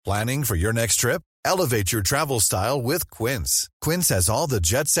Planning for your next trip? Elevate your travel style with Quince. Quince has all the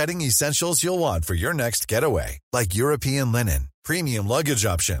jet-setting essentials you'll want for your next getaway, like European linen, premium luggage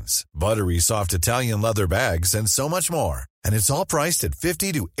options, buttery soft Italian leather bags, and so much more. And it's all priced at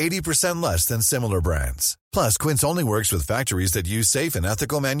 50 to 80% less than similar brands. Plus, Quince only works with factories that use safe and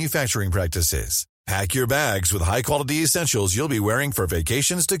ethical manufacturing practices. Pack your bags with high-quality essentials you'll be wearing for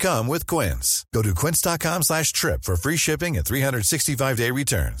vacations to come with Quince. Go to quince.com/trip for free shipping and 365-day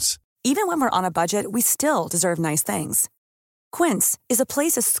returns. Even when we're on a budget, we still deserve nice things. Quince is a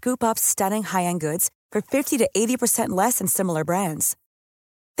place to scoop up stunning high-end goods for 50 to 80% less than similar brands.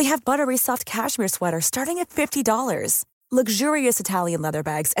 They have buttery soft cashmere sweaters starting at $50, luxurious Italian leather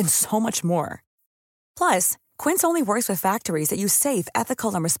bags, and so much more. Plus, Quince only works with factories that use safe,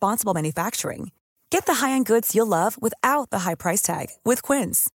 ethical, and responsible manufacturing. Get the high-end goods you'll love without the high price tag with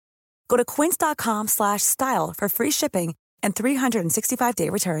Quince. Go to quince.com/style for free shipping and 365-day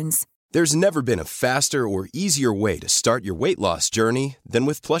returns. There's never been a faster or easier way to start your weight loss journey than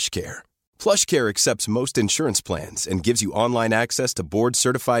with PlushCare. PlushCare accepts most insurance plans and gives you online access to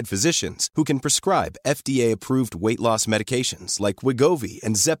board-certified physicians who can prescribe FDA-approved weight loss medications like Wegovy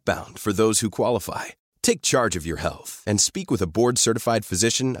and Zepbound for those who qualify. Take charge of your health and speak with a board-certified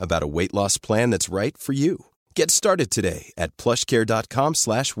physician about a weight loss plan that's right for you. Get started today at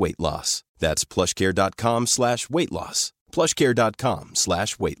plushcare.com/weight loss. That's plushcare.com/weight loss.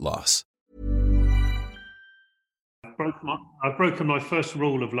 plushcare.com/weight loss. I've broken my first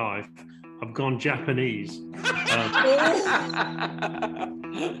rule of life. I've gone Japanese.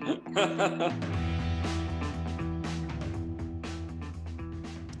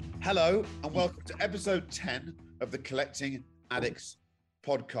 Hello and welcome to episode 10 of the Collecting Addicts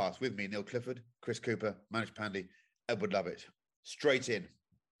podcast. With me, Neil Clifford, Chris Cooper, Manish Pandey, Edward Lovett. Straight in.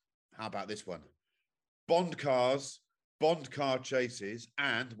 How about this one? Bond cars, Bond car chases,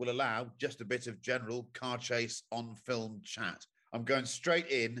 and will allow just a bit of general car chase on film chat. I'm going straight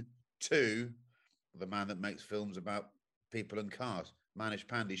in to the man that makes films about people and cars, Manish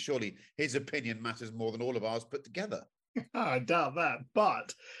Pandey. Surely his opinion matters more than all of ours put together. I doubt that,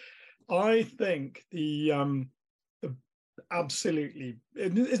 but I think the absolutely,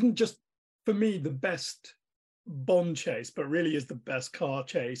 it isn't just for me the best Bond chase, but really is the best car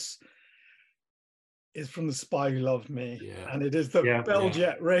chase is from The Spy Who Loved Me. Yeah. And it is the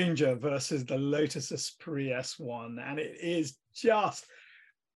Belljet Ranger versus the Lotus Esprit S1. And it is just,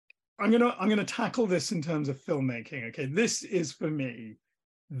 I'm gonna tackle this in terms of filmmaking. Okay, this is for me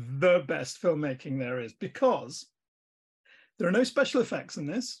the best filmmaking there is, because there are no special effects in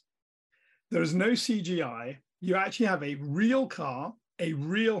this. There is no CGI. You actually have a real car, a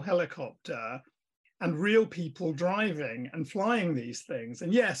real helicopter, and real people driving and flying these things.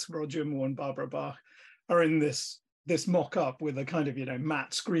 And yes, Roger Moore and Barbara Bach are in this mock-up with a kind of,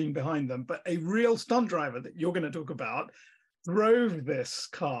 matte screen behind them. But a real stunt driver that you're going to talk about drove this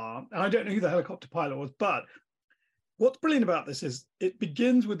car. And I don't know who the helicopter pilot was, but what's brilliant about this is it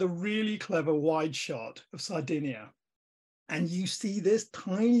begins with a really clever wide shot of Sardinia. And you see this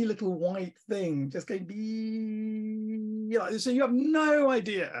tiny little white thing just going, so you have no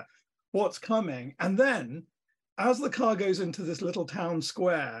idea what's coming. And then as the car goes into this little town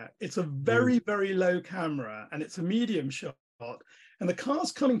square, it's a very, very low camera and it's a medium shot. And the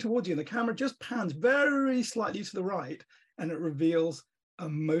car's coming towards you and the camera just pans very slightly to the right and it reveals a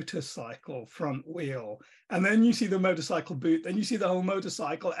motorcycle front wheel. And then you see the motorcycle boot, then you see the whole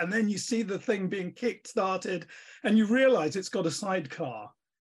motorcycle, and then you see the thing being kick-started and you realize it's got a sidecar.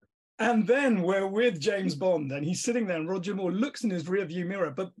 And then we're with James Bond and he's sitting there and Roger Moore looks in his rearview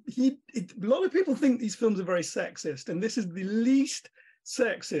mirror. But a lot of people think these films are very sexist, and this is the least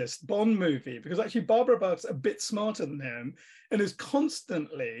sexist Bond movie, because actually Barbara Bach's a bit smarter than him and is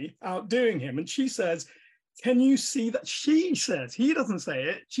constantly outdoing him. And she says, can you see that? She says, he doesn't say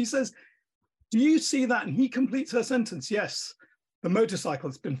it. She says, do you see that? And he completes her sentence. Yes, the motorcycle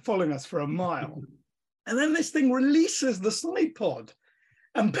has been following us for a mile. And then this thing releases the side pod.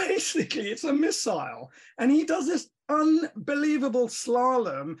 And basically it's a missile. And he does this unbelievable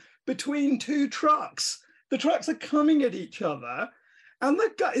slalom between two trucks. The trucks are coming at each other. And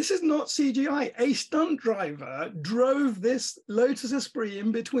the guy, this is not CGI. A stunt driver drove this Lotus Esprit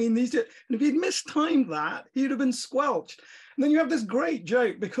in between these two. And if he'd mistimed that, he'd have been squelched. And then you have this great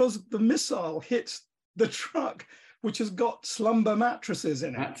joke because the missile hits the truck, which has got slumber mattresses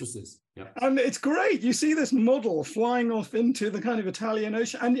in it. Mattresses. And it's great. You see this model flying off into the kind of Italian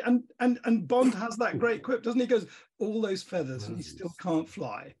Ocean, and Bond has that great quip, doesn't he? He goes, all those feathers, and he still can't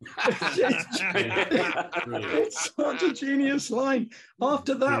fly. It's such a genius line.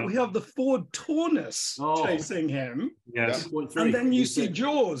 After that, we have the Ford Taunus chasing him. Yes. And then you see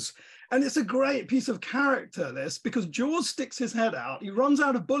Jaws. And it's a great piece of character, this, because Jaws sticks his head out. He runs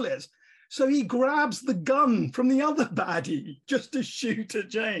out of bullets. So he grabs the gun from the other baddie just to shoot at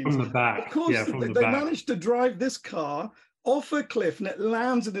James. From the back. Of course, from the they back. managed to drive this car off a cliff and it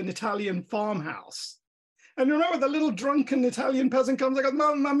lands in an Italian farmhouse. And remember, the little drunken Italian peasant comes like,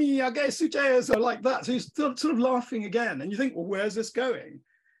 "Mamma mia, che successo?" like that. So he's sort of laughing again. And you think, well, where's this going?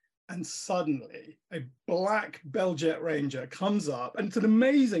 And suddenly a black Bell-Jet Ranger comes up, and it's an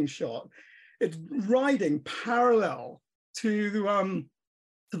amazing shot. It's riding parallel to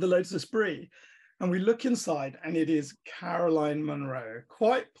the Lotus Esprit. And we look inside, and it is Caroline Munro,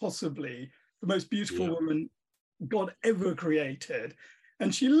 quite possibly the most beautiful woman God ever created.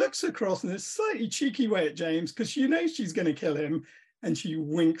 And she looks across in this slightly cheeky way at James, because she knows she's going to kill him, and she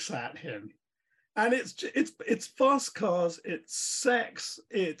winks at him. And it's fast cars, it's sex,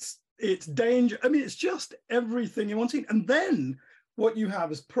 it's danger. I mean, it's just everything you want to see. And then what you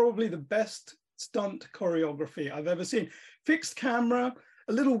have is probably the best stunt choreography I've ever seen. Fixed camera,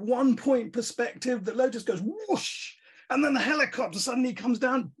 a little one-point perspective that Lotus goes whoosh, and then the helicopter suddenly comes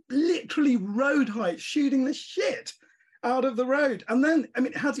down, literally road height, shooting the shit out of the road. And then, I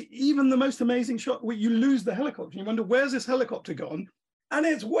mean, it has even the most amazing shot where you lose the helicopter. You wonder, where's this helicopter gone? And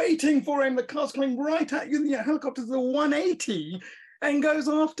it's waiting for him. The car's coming right at you. The helicopter's a 180 and goes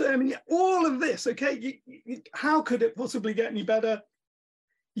after him. And all of this, okay, how could it possibly get any better?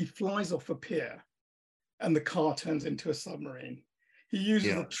 He flies off a pier and the car turns into a submarine. He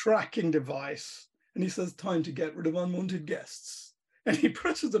uses a tracking device and he says, "Time to get rid of unwanted guests." And he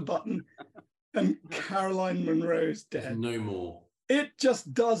presses a button and Caroline Munro's dead. There's no more. It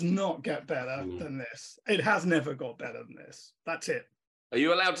just does not get better than this. It has never got better than this. That's it. Are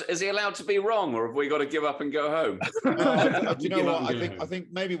you allowed to, is he allowed to be wrong, or have we got to give up and go home? Do you know what? I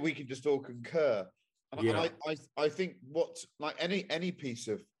think maybe we can just all concur. And I think what, like any piece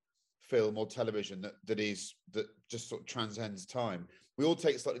of film or television that just sort of transcends time, we all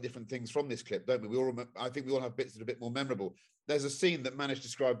take slightly different things from this clip, don't we? I think we all have bits that are a bit more memorable. There's a scene that Manish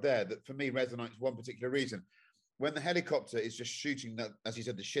described there that for me resonates for one particular reason. When the helicopter is just shooting, as he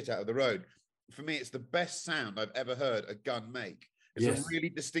said, the shit out of the road, for me, it's the best sound I've ever heard a gun make. It's a really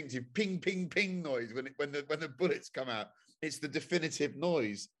distinctive ping, ping, ping noise when the bullets come out. It's the definitive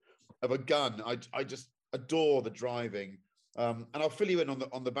noise of a gun. I just adore the driving. And I'll fill you in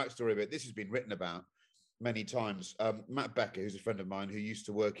on the backstory of it. This has been written about many times. Matt Becker, who's a friend of mine who used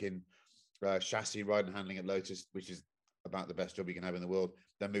to work in chassis ride and handling at Lotus, which is about the best job you can have in the world,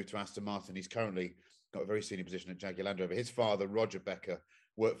 then moved to Aston Martin. He's currently got a very senior position at Jaguar Land Rover. His father, Roger Becker,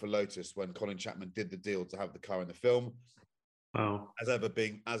 worked for Lotus when Colin Chapman did the deal to have the car in the film. Wow. As ever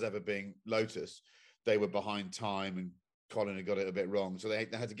being Lotus, they were behind time and Colin had got it a bit wrong. So they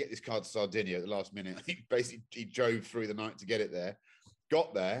had to get this car to Sardinia at the last minute. I think basically he drove through the night to get it there,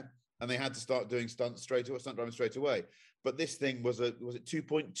 got there, and they had to start doing stunt driving straight away. But this thing was it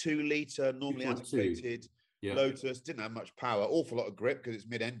 2.2 litre, normally aspirated Lotus, didn't have much power, awful lot of grip because it's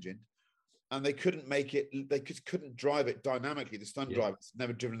mid-engine. And they couldn't make it, they just couldn't drive it dynamically. The stunt drivers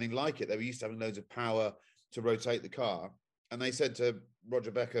never driven anything like it. They were used to having loads of power to rotate the car. And they said to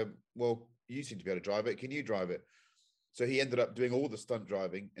Roger Becker, "Well, you seem to be able to drive it. Can you drive it?" So he ended up doing all the stunt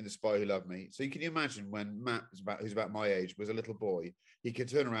driving in The Spy Who Loved Me. So you can imagine when Matt, who's about my age, was a little boy, he could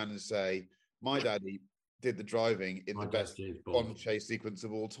turn around and say, "My daddy did the driving in the best Bond chase sequence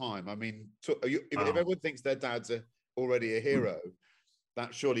of all time." I mean, if everyone thinks their dad's already a hero,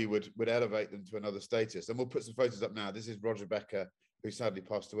 that surely would elevate them to another status. And we'll put some photos up now. This is Roger Becker, who sadly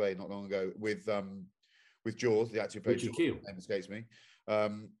passed away not long ago, with Jaws, the actor who played Jaws, name escapes me.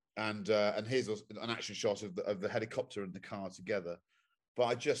 And here's an action shot of the helicopter and the car together.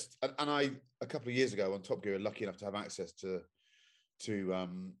 But I a couple of years ago on Top Gear, lucky enough to have access to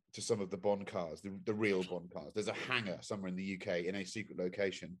some of the Bond cars, the real Bond cars. There's a hangar somewhere in the UK in a secret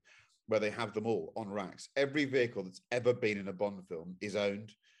location where they have them all on racks. Every vehicle that's ever been in a Bond film is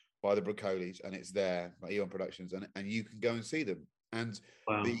owned by the Brocolis, and it's there by Eon Productions, and you can go and see them. And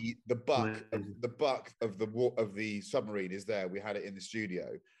the buck of the submarine is there. We had it in the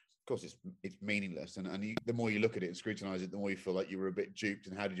studio. Of course, it's meaningless, and the more you look at it and scrutinize it, the more you feel like you were a bit duped.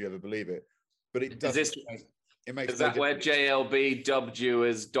 And how did you ever believe it? But it does. It makes. Is that where JLB dubbed you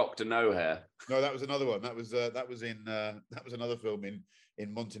as Dr. No Hair? No, that was another one. That was another film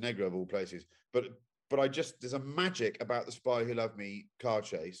in Montenegro of all places. But there's a magic about The Spy Who Loved Me car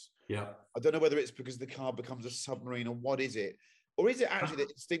chase. Yeah. I don't know whether it's because the car becomes a submarine or what is it? Or is it actually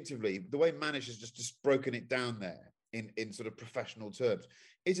that instinctively, the way Manish has just broken it down there in sort of professional terms,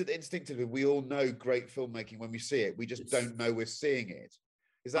 is it that instinctively we all know great filmmaking when we see it? We just don't know we're seeing it.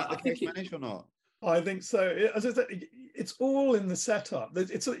 Is that the case, Manish, or not? I think so. As I said, it's all in the setup.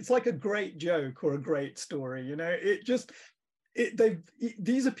 It's like a great joke or a great story. You know,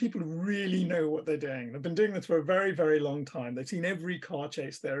 these are people who really know what they're doing. They've been doing this for a very, very long time. They've seen every car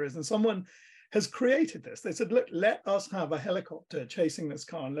chase there is, and someone has created this. They said, look, let us have a helicopter chasing this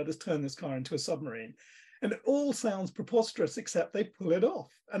car and let us turn this car into a submarine. And it all sounds preposterous, except they pull it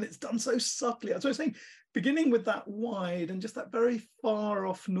off. And it's done so subtly. That's what I was saying, beginning with that wide and just that very far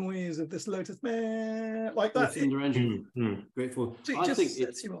off noise of this Lotus, meh, like that. Cylinder engine, grateful. I think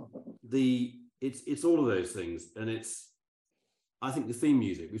it's all of those things. And I think the theme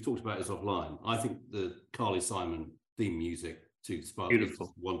music, we've talked about this offline. I think the Carly Simon theme music to Spy is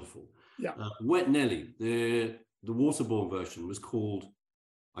wonderful. Yeah. Wet Nelly, the Waterborne version was called,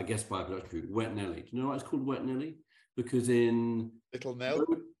 I guess by a production group, Wet Nelly. Do you know why it's called Wet Nelly? Because in Little Nell,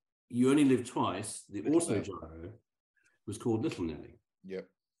 You Only Live Twice, the autogyro was called Little Nelly. Yep.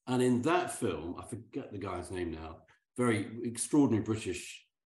 And in that film, I forget the guy's name now, very extraordinary British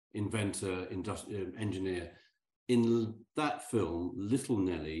inventor, engineer. In that film, Little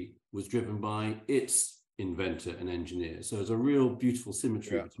Nelly was driven by its inventor and engineer. So there's a real beautiful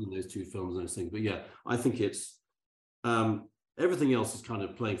symmetry between those two films and those things. But yeah, I think it's everything else is kind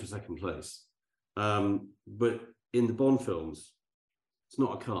of playing for second place. But in the Bond films, it's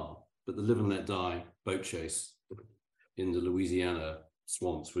not a car, but the Live and Let Die boat chase in the Louisiana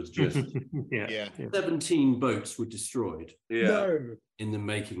swamps was just 17 boats were destroyed in the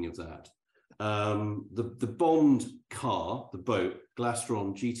making of that. The Bond car, the boat,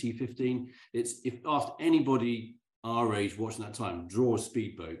 Glastron GT15, if asked anybody our age watching that time, draw a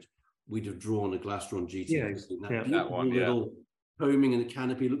speedboat, we'd have drawn a Glastron GT15. That one, little combing in the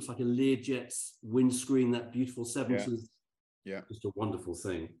canopy, looks like a Learjet's windscreen, that beautiful seventies. Yeah. Just a wonderful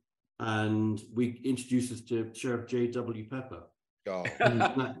thing. And we introduced us to Sheriff J.W. Pepper. Oh.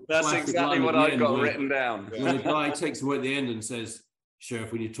 That's exactly what I've got written down. When the guy takes away at the end and says,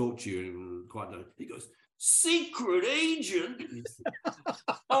 Sheriff, we need to talk to you, and quite low, he goes, secret agent?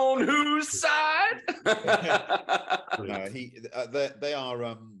 On whose side?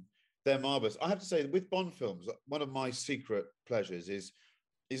 They're marvelous. I have to say, with Bond films, one of my secret pleasures is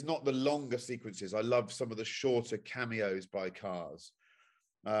not the longer sequences. I love some of the shorter cameos by cars.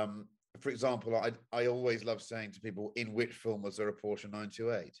 For example, I always love saying to people, in which film was there a Porsche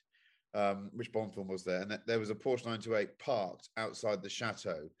 928? Which Bond film was there? And there was a Porsche 928 parked outside the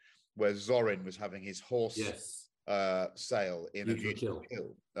chateau where Zorin was having his horse sale in a Beautiful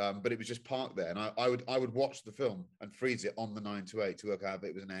Kill. But it was just parked there. And I would watch the film and freeze it on the 928 to work out if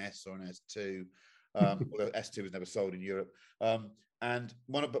it was an S or an S2. Although S2 was never sold in Europe.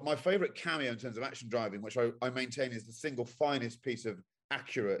 But my favorite cameo in terms of action driving, which I maintain is the single finest piece of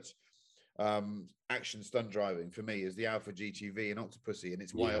accurate action stunt driving for me, is the Alpha GTV and Octopussy, and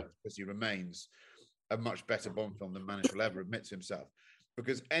it's why Octopussy remains a much better Bond film than Manish will ever admit to himself,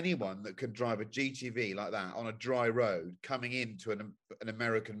 because anyone that can drive a GTV like that on a dry road coming into an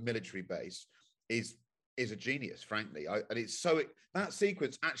American military base is a genius, frankly. And it's that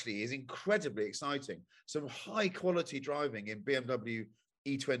sequence actually is incredibly exciting. Some high quality driving in BMW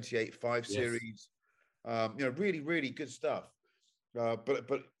E28 5 Series, really, really good stuff.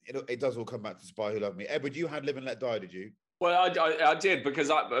 But it does all come back to Spy Who Loved Me. Edward, you had Live and Let Die, did you? Well, I did,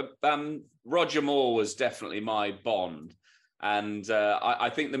 because Roger Moore was definitely my Bond. And I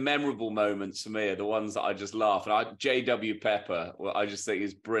think the memorable moments for me are the ones that I just laugh. And J.W. Pepper, I just think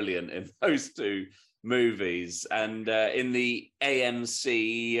is brilliant in those two movies. And in the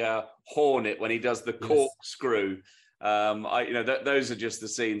AMC Hornet, when he does the corkscrew, those are just the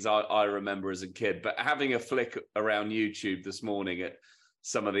scenes I remember as a kid. But having a flick around YouTube this morning at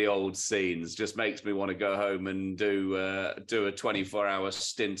some of the old scenes just makes me want to go home and do a 24-hour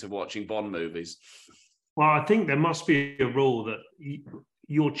stint of watching Bond movies. Well, I think there must be a rule that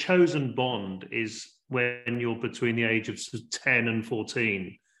your chosen Bond is when you're between the age of 10 and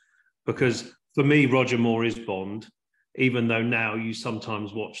 14. Because for me, Roger Moore is Bond, even though now you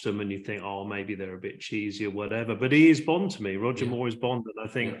sometimes watch them and you think, oh, maybe they're a bit cheesy or whatever. But he is Bond to me. Roger Moore is Bond. And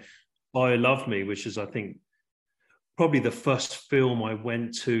I think I Love Me, which is, I think, probably the first film I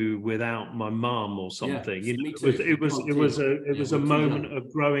went to without my mum or something. Yeah, me too. It was a moment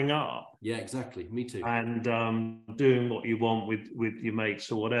of growing up. Yeah, exactly. Me too. And doing what you want with your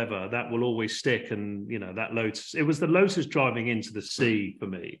mates or whatever, that will always stick. And that Lotus, it was the Lotus driving into the sea for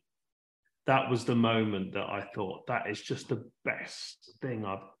me. that was the moment that I thought, that is just the best thing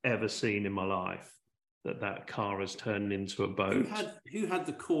I've ever seen in my life, that car has turned into a boat. Who had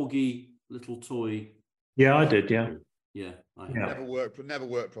the corgi little toy? Yeah, I did, yeah. Yeah, Never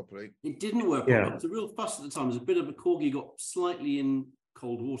worked properly. It didn't work properly. It was a real fuss at the time. There's a bit of a corgi got slightly in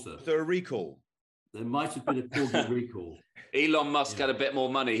cold water. Was there a recall? There might have been a corgi recall. Elon Musk had a bit more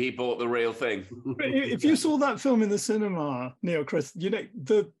money. He bought the real thing. But if you saw that film in the cinema, Neil, Chris, you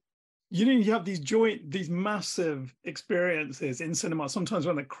have these massive experiences in cinema. Sometimes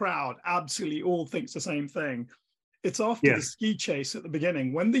when the crowd absolutely all thinks the same thing. It's after the ski chase at the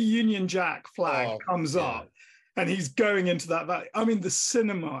beginning when the Union Jack flag comes up. And he's going into that valley. I mean, the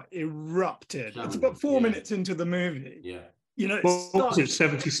cinema erupted. It's about 4 minutes into the movie. Yeah. You know, what was it,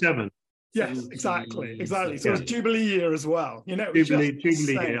 77? Yes, exactly. So it was Jubilee year as well. You know, Jubilee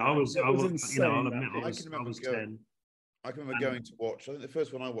year. I was 10. I can remember going to watch, I think the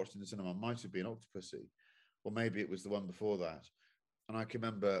first one I watched in the cinema might have been Octopussy, or maybe it was the one before that. And I can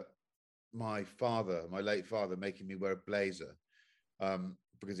remember my late father, making me wear a blazer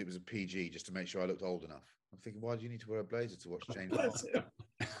because it was a PG, just to make sure I looked old enough. I'm thinking, why do you need to wear a blazer to watch James Bond?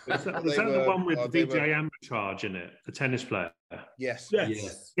 Is that the one with Vijay Amritraj in it, the tennis player? Yes.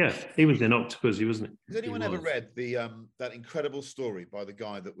 Yeah, he was in Octopussy, wasn't he? Has anyone ever read that incredible story by the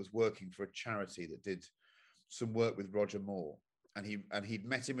guy that was working for a charity that did some work with Roger Moore? And he'd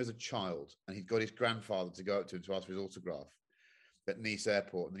met him as a child, and he'd got his grandfather to go up to him to ask for his autograph at Nice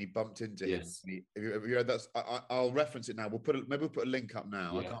airport, and then he bumped into him. Have you read that? I'll reference it now. Maybe we'll put a link up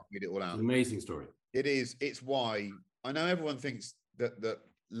now. I can't read it all out. It's an amazing story. It is. It's why I know everyone thinks that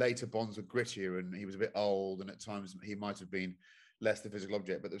later Bonds were grittier and he was a bit old, and at times he might have been less the physical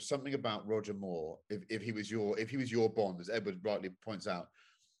object. But there's something about Roger Moore. If he was your Bond, as Edward rightly points out,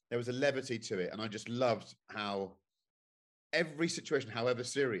 there was a levity to it, and I just loved how every situation, however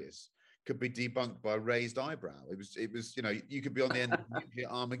serious, could be debunked by a raised eyebrow. It was you could be on the end of nuclear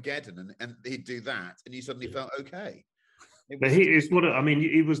Armageddon, and he'd do that, and you suddenly felt okay. But he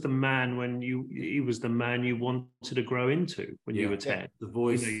was the man he was the man you wanted to grow into when you were 10. The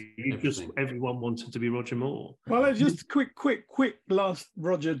voice, everyone wanted to be Roger Moore. Well, just quick last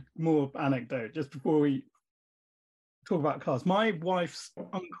Roger Moore anecdote, just before we talk about cars. My wife's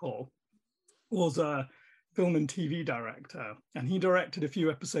uncle was a film and TV director, and he directed a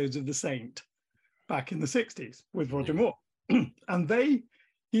few episodes of The Saint back in the 60s with Roger Moore. And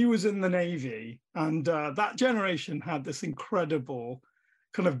he was in the Navy, and that generation had this incredible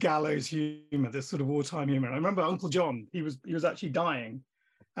kind of gallows humor, this sort of wartime humor. And I remember Uncle John, he was actually dying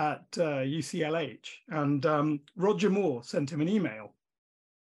at UCLH, and Roger Moore sent him an email.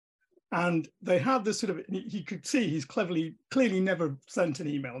 And they had this sort of, he could see he's clearly never sent an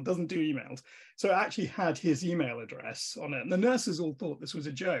email, doesn't do emails. So it actually had his email address on it. And the nurses all thought this was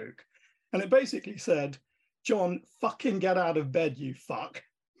a joke. And it basically said, "John, fucking get out of bed, you fuck.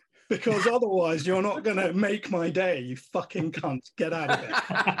 Because otherwise you're not going to make my day, you fucking cunt. Get out of it."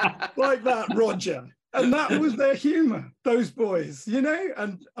 Like that, Roger. And that was their humor, those boys,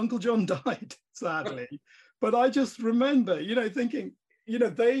 and Uncle John died, sadly. But I just remember, thinking,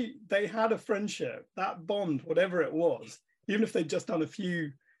 they had a friendship, that bond, whatever it was, even if they'd just done a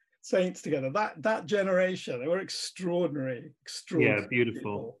few Saints together, that generation, they were extraordinary. Yeah, beautiful.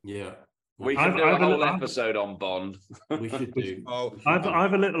 People. Yeah. We could do a whole episode on Bond. We should do. I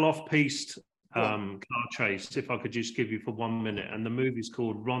have a little off-piste car chase, if I could just give you for 1 minute. And the movie's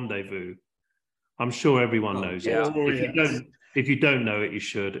called Rendezvous. I'm sure everyone knows it. If you don't know it, you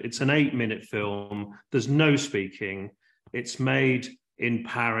should. It's an 8-minute film. There's no speaking. It's made in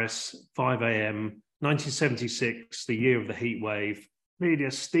Paris, 5 a.m., 1976, the year of the heat wave. Really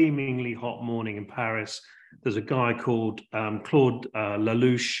a steamingly hot morning in Paris. There's a guy called Claude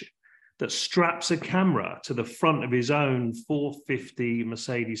Lelouch that straps a camera to the front of his own 450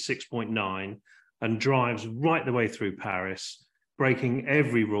 Mercedes 6.9 and drives right the way through Paris, breaking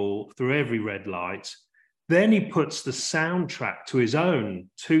every rule, through every red light. Then he puts the soundtrack to his own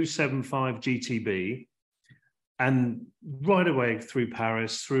 275 GTB, and right away through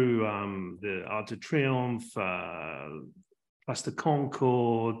Paris, through the Arc de Triomphe, Place de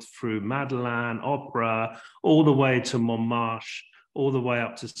Concorde, through Madeleine, Opera, all the way to Montmartre, all the way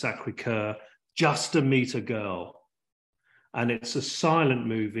up to Sacré-Cœur, just to meet a girl. And it's a silent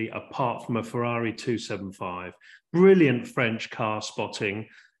movie apart from a Ferrari 275. Brilliant French car spotting.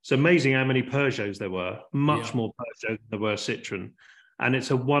 It's amazing how many Peugeots there were, much more Peugeot than there were Citroën. And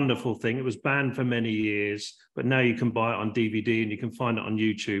it's a wonderful thing. It was banned for many years, but now you can buy it on DVD and you can find it on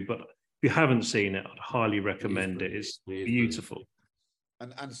YouTube. But if you haven't seen it, I'd highly recommend it. It's beautiful.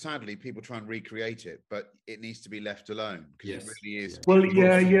 and sadly, people try and recreate it, but it needs to be left alone because it really is. Well,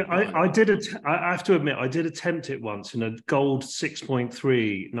 I did it. I have to admit, I did attempt it once in a gold 6.3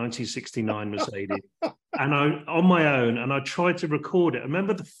 1969 Mercedes, and on my own, and I tried to record it. I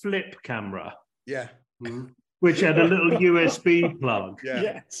remember the flip camera, which had a little USB plug.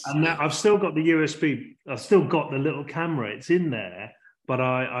 Yes, and now I've still got the USB. I've still got the little camera. It's in there, but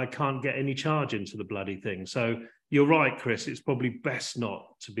I can't get any charge into the bloody thing. So. You're right, Chris. It's probably best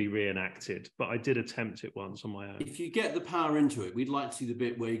not to be reenacted, but I did attempt it once on my own. If you get the power into it, we'd like to see the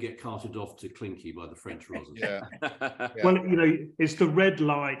bit where you get carted off to Clinky by the French Roses. Well, it's the red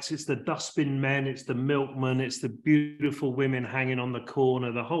lights, it's the dustbin men, it's the milkman, it's the beautiful women hanging on the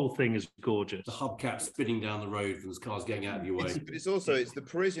corner. The whole thing is gorgeous. The hubcap spinning down the road and there's cars getting out of your way. But it's the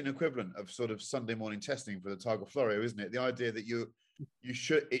Parisian equivalent of sort of Sunday morning testing for the Targa Florio, isn't it? The idea that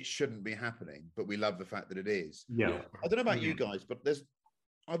it shouldn't be happening, but we love the fact that it is. Yeah. I don't know about you guys, but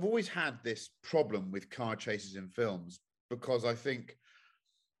I've always had this problem with car chases in films because I think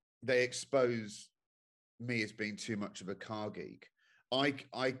they expose me as being too much of a car geek. I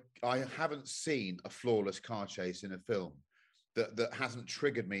haven't seen a flawless car chase in a film that hasn't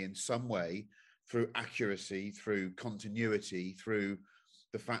triggered me in some way through accuracy, through continuity, through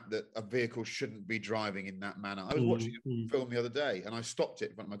the fact that a vehicle shouldn't be driving in that manner. I was watching a film the other day and I stopped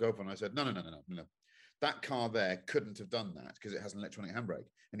it in front of my girlfriend and I said, no. That car there couldn't have done that because it has an electronic handbrake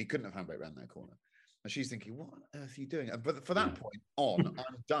and he couldn't have handbrake around that corner. And she's thinking, what on earth are you doing? But for that point on,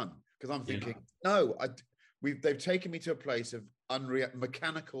 I'm done because I'm thinking, no, they've taken me to a place of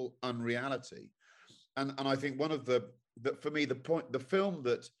mechanical unreality. And I think one of for me, the film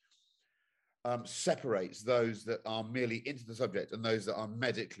that separates those that are merely into the subject and those that are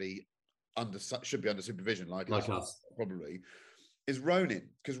medically should be under supervision, like us, probably, is Ronin,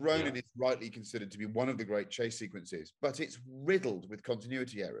 because Ronin is rightly considered to be one of the great chase sequences, but it's riddled with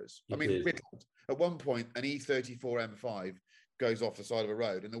continuity errors. Riddled. At one point, an E34 M5 goes off the side of a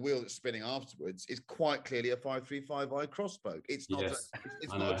road, and the wheel that's spinning afterwards is quite clearly a 535i crosspoke. It's not.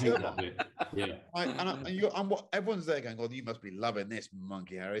 It's not a turbine. And what everyone's there going, "Oh, you must be loving this,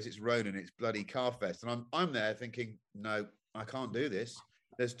 Monkey Harris. It's Ronin. It's bloody car fest." And I'm there thinking, "No, I can't do this.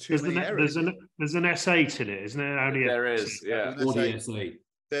 There's too many errors." There's an S8 in it, isn't there? There is. Yeah. There's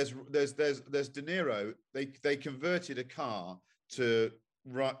De Niro. They converted a car to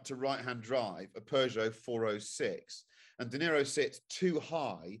right-hand drive, a Peugeot 406. And De Niro sits too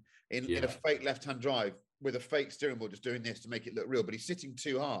high in a fake left-hand drive with a fake steering wheel just doing this to make it look real, but he's sitting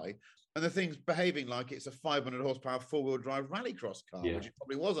too high. And the thing's behaving like it's a 500 horsepower four-wheel drive rallycross car, which it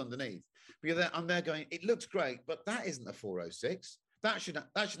probably was underneath. Because I'm there going, it looks great, but that isn't a 406. That should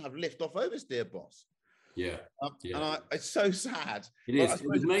have lift off oversteer, boss. And it's so sad. It is. It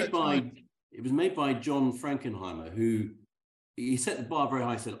was made by John Frankenheimer, who he set the bar very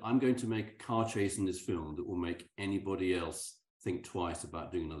high. Said, "I'm going to make a car chase in this film that will make anybody else think twice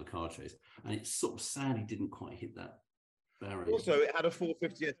about doing another car chase." And it sort of sadly didn't quite hit that barrier. Also, it had a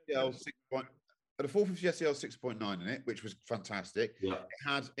 450 SEL 6.9 in it, which was fantastic.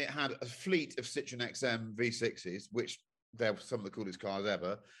 It had a fleet of Citroen XM V6s, which they're some of the coolest cars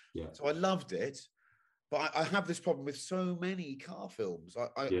ever. So I loved it. But I have this problem with so many car films.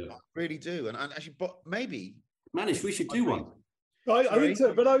 I really do. And actually, but maybe Manish, we should do one. I think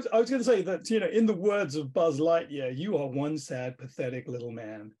so, but I was going to say that, in the words of Buzz Lightyear, you are one sad, pathetic little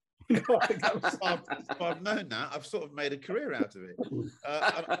man. I've known that. I've sort of made a career out of it.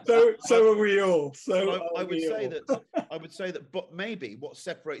 So are we all. I would say that, but maybe what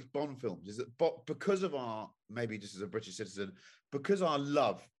separates Bond films is that, because of our, maybe just as a British citizen, because our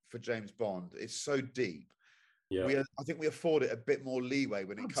love for James Bond is so deep. I think we afford it a bit more leeway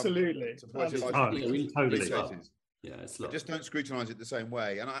when it comes to totally. Just don't scrutinise it the same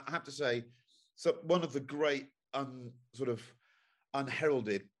way. And I have to say, so one of the great sort of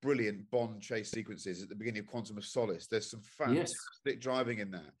unheralded, brilliant Bond chase sequences at the beginning of Quantum of Solace. There's some fantastic driving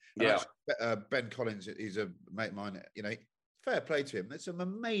in there. Actually, Ben Collins, he's a mate of mine. Fair play to him. There's some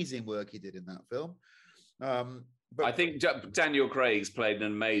amazing work he did in that film. But I think Daniel Craig's played an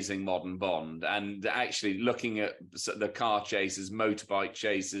amazing modern Bond, and actually looking at the car chases, motorbike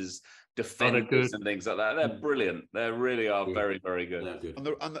chases, defenders and things like that, they're brilliant. They really are very, very good.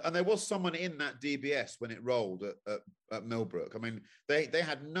 And there was someone in that DBS when it rolled at Millbrook. I mean, they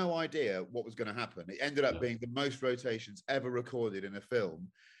had no idea what was going to happen. It ended up being the most rotations ever recorded in a film.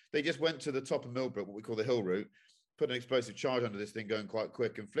 They just went to the top of Millbrook, what we call the hill route, put an explosive charge under this thing going quite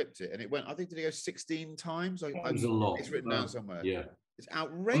quick and flipped it. And it went, I think, did he go 16 times? It was a lot. It's written down somewhere. Yeah. It's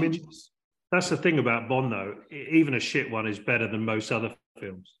outrageous. I mean, that's the thing about Bond, though. Even a shit one is better than most other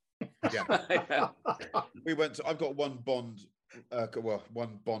films. I've got one Bond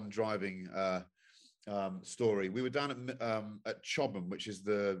one Bond driving story. We were down at Chobham, which is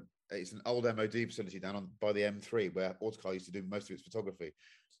it's an old MOD facility down by the M3 where Autocar used to do most of its photography.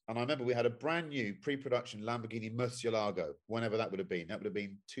 And I remember we had a brand new pre-production Lamborghini Murcielago, whenever that would have been. That would have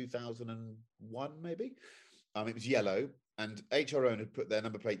been 2001, maybe. It was yellow, and HRO had put their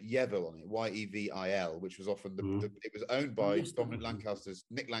number plate Yevil on it, Yevil, which was often it was owned by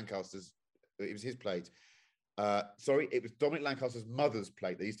Nick Lancaster's. It was his plate. It was Dominic Lancaster's mother's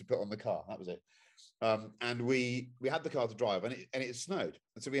plate they used to put on the car. That was it. And we had the car to drive, and it snowed,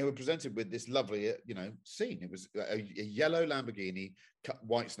 and so we were presented with this lovely, scene. It was a yellow Lamborghini,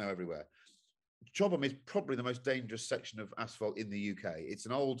 white snow everywhere. Chobham is probably the most dangerous section of asphalt in the UK. It's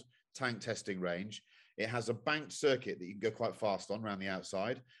an old tank testing range. It has a banked circuit that you can go quite fast on around the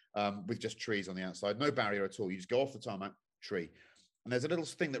outside, with just trees on the outside, no barrier at all. You just go off the tarmac, tree. And there's a little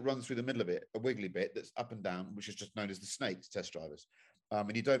thing that runs through the middle of it, a wiggly bit that's up and down, which is just known as the snake to test drivers.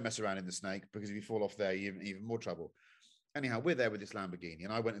 And you don't mess around in the snake, because if you fall off there, you're in even more trouble. Anyhow, we're there with this Lamborghini,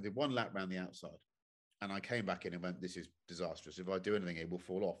 and I went and did one lap around the outside, and I came back in and went, this is disastrous. If I do anything, it will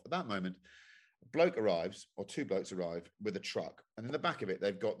fall off. At that moment, a bloke arrives, or two blokes arrive with a truck, and in the back of it,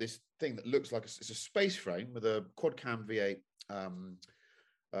 they've got this thing that looks like it's a space frame with a quad cam V8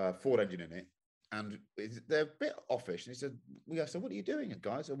 Ford engine in it. And they're a bit offish. And he said, I said, what are you doing,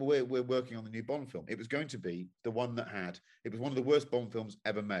 guys? Said, well, we're working on the new Bond film. It was going to be the one it was one of the worst Bond films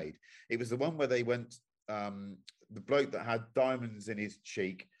ever made. It was the one where they went, the bloke that had diamonds in his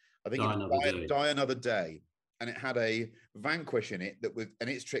cheek, I think Die Another Day. And it had a Vanquish in it and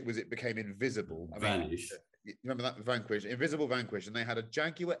its trick was it became invisible. Vanish. You remember that Vanquish? Invisible Vanquish. And they had a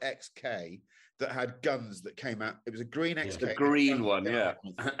Jaguar XK that had guns that came out. It was a green XK. The green one, yeah.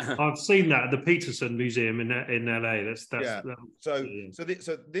 I've seen that at the Peterson Museum in LA. So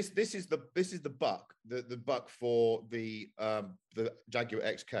this is the buck, the buck for the Jaguar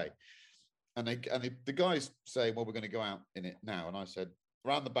XK, and the guys say, well, we're going to go out in it now, and I said,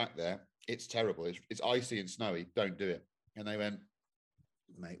 around the back there, it's terrible. It's icy and snowy. Don't do it. And they went,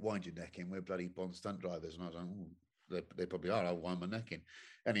 mate, wind your neck in. We're bloody Bond stunt drivers. And I was like, they probably are. I'll wind my neck in.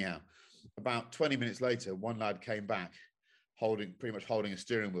 Anyhow, about 20 minutes later, one lad came back pretty much holding a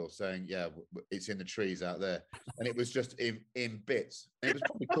steering wheel saying, yeah, it's in the trees out there. And it was just in bits. And it was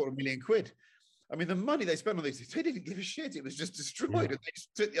probably £250,000. I mean, the money they spent on these, they didn't give a shit. It was just destroyed. Yeah. And they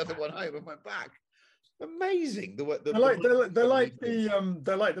just took the other one home and went back. Amazing. They're like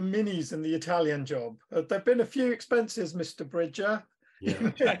the minis in the Italian Job. There've been a few expenses, Mr. Bridger.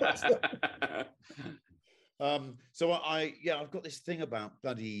 Yeah. So I've got this thing about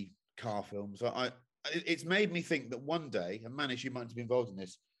bloody car films. It's made me think that one day, and Manish, you might be involved in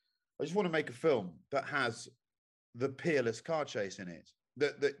this, I just want to make a film that has the peerless car chase in it,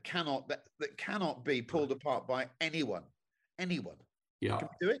 that cannot be pulled apart by anyone. Yeah. Can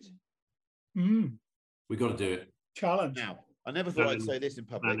we do it? We got to do it. Challenge. Now, I never thought I'd say this in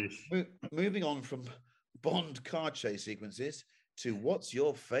public. Moving on from Bond car chase sequences to what's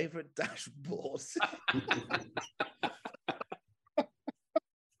your favorite dashboard?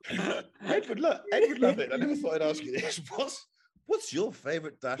 Edward love it. I never thought I'd ask you this. What's your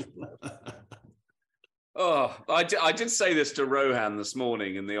favorite dashboard? Oh, I did say this to Rohan this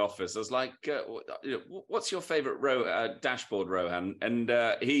morning in the office. I was like, what's your favorite dashboard, Rohan? And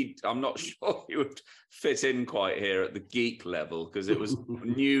I'm not sure he would fit in quite here at the geek level, because it was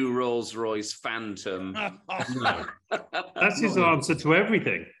new Rolls-Royce Phantom. That's his answer to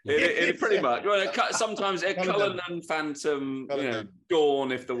everything. It pretty much. Well, sometimes a Cullinan Phantom,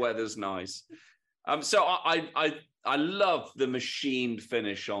 Dawn if the weather's nice. So I love the machined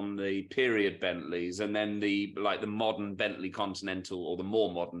finish on the period Bentleys, and then the modern Bentley Continental, or the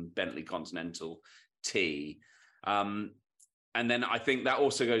more modern Bentley Continental T. And then I think that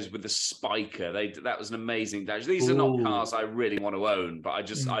also goes with the Spiker. That was an amazing dash. These are not cars I really want to own, but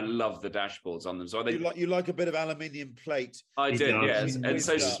I love the dashboards on them. So you like a bit of aluminium plate. I did, yes. And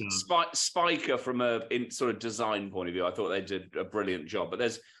so Spiker, from a sort of design point of view, I thought they did a brilliant job. But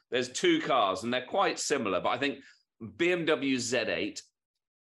there's two cars, and they're quite similar. But I think BMW Z8,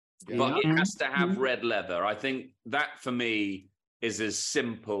 but it has to have red leather. I think that for me is as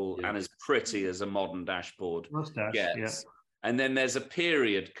simple and as pretty as a modern dashboard gets. Yeah. And then there's a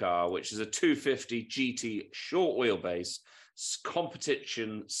period car, which is a 250 GT short wheelbase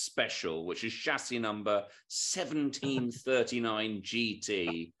competition special, which is chassis number 1739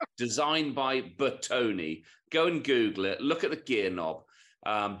 GT, designed by Bertoni. Go and Google it. Look at the gear knob.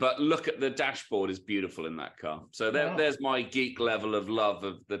 But look at the dashboard, is beautiful in that car. So there's my geek level of love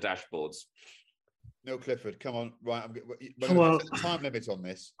of the dashboards. Neil Clifford, come on. Right, I'm Well, set the time limit on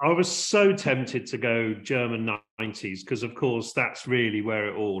this. I was so tempted to go German 90s because, of course, that's really where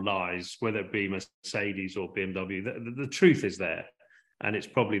it all lies, whether it be Mercedes or BMW. The truth is there, and it's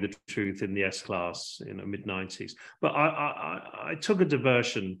probably the truth in the S-Class in the mid-90s. But I took a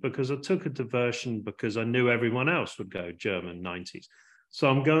diversion because I knew everyone else would go German 90s. So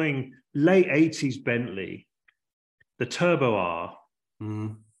I'm going late 80s Bentley, the Turbo R,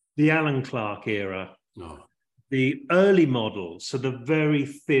 the Alan Clark era, the early models, so the very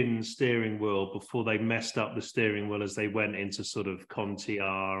thin steering wheel before they messed up the steering wheel as they went into sort of Conti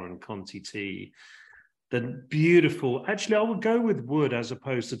R and Conti T. The beautiful, actually, I would go with wood as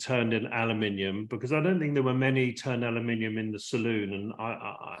opposed to turned in aluminium because I don't think there were many turned aluminium in the saloon. And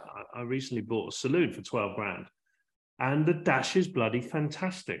I recently bought a saloon for 12 grand. And the dash is bloody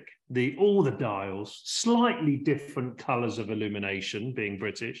fantastic. All the dials, slightly different colours of illumination, being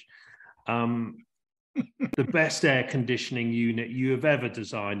British. The best air conditioning unit you have ever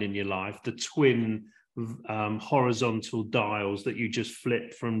designed in your life. The twin horizontal dials that you just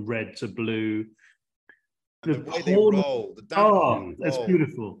flip from red to blue. The way they roll, it's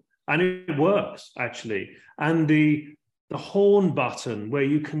beautiful, and it works actually. And the horn button where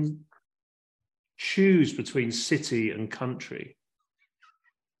you can choose between city and country,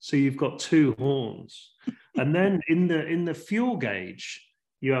 so you've got two horns. And then in the fuel gauge,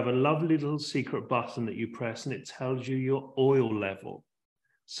 you have a lovely little secret button that you press, and it tells you your oil level.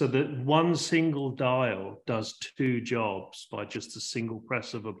 So that one single dial does two jobs by just a single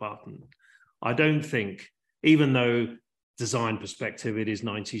press of a button. I don't think, even though design perspective, it is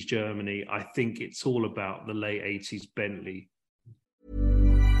 90s Germany, I think it's all about the late 80s Bentley.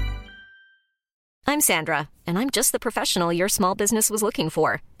 I'm Sandra, and I'm just the professional your small business was looking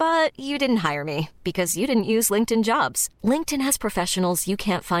for. But you didn't hire me because you didn't use LinkedIn Jobs. LinkedIn has professionals you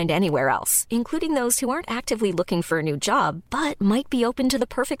can't find anywhere else, including those who aren't actively looking for a new job, but might be open to the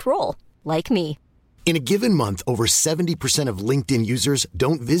perfect role, like me. In a given month, over 70% of LinkedIn users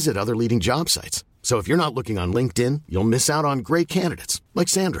don't visit other leading job sites. So if you're not looking on LinkedIn, you'll miss out on great candidates like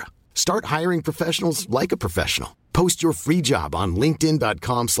Sandra. Start hiring professionals like a professional. Post your free job on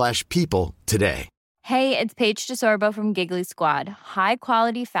linkedin.com/people today. Hey, it's Paige DeSorbo from Giggly Squad. High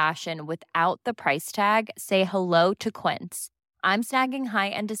quality fashion without the price tag. Say hello to Quince. I'm snagging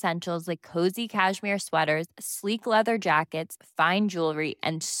high-end essentials like cozy cashmere sweaters, sleek leather jackets, fine jewelry,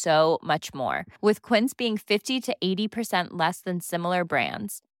 and so much more. With Quince being 50 to 80% less than similar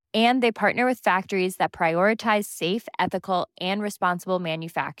brands. And they partner with factories that prioritize safe, ethical, and responsible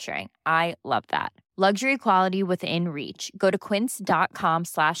manufacturing. I love that. Luxury quality within reach. Go to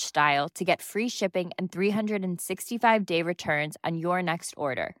quince.com/style to get free shipping and 365-day returns on your next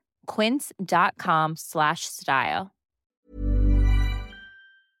order. Quince.com/style.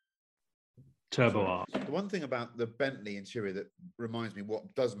 Turbo R. The one thing about the Bentley interior that reminds me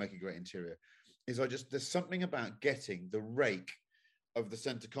what does make a great interior is there's something about getting the rake of the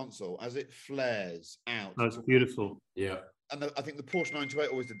center console as it flares out. That's beautiful. Yeah. And I think the Porsche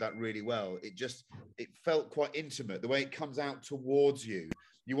 928 always did that really well. It felt quite intimate. The way it comes out towards you,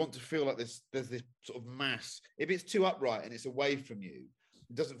 you want to feel like there's this sort of mass. If it's too upright and it's away from you,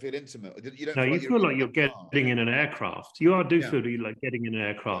 it doesn't feel intimate. You don't. You feel like you're getting in an aircraft. Feel like getting in an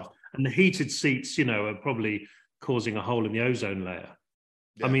aircraft. Yeah. And the heated seats, are probably causing a hole in the ozone layer.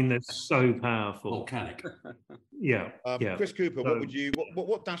 Yeah. I mean, they're so powerful. Volcanic. Yeah. Chris Cooper,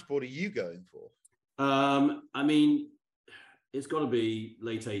 what dashboard are you going for? I mean, it's got to be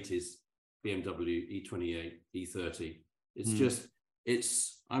late 80s BMW E28, E30.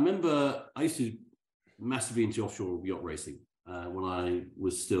 It's I remember I used to massively into offshore yacht racing when I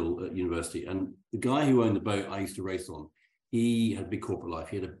was still at university. And the guy who owned the boat I used to race on, he had a big corporate life.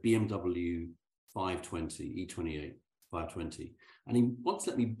 He had a BMW 520, E28 520. And he once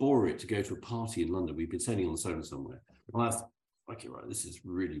let me borrow it to go to a party in London. We'd been sailing on the Solent somewhere. And I was okay, right, this is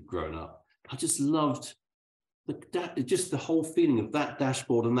really grown up. I just loved just the whole feeling of that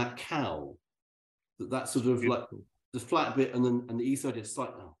dashboard and that cowl. That sort of like the flat bit and the E30, it's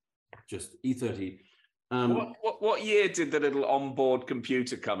like, just E30. What year did the little onboard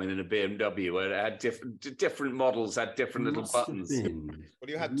computer come in a BMW where it had different models, had different little buttons? Well,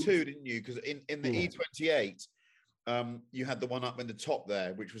 you had two, didn't you? Because in the E28, you had the one up in the top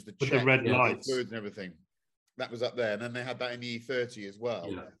there, which was the red lights, fluids and everything. That was up there, and then they had that in the E30 as well.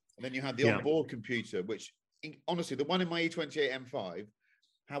 Yeah. And then you had the onboard computer, which honestly, the one in my E28 M5.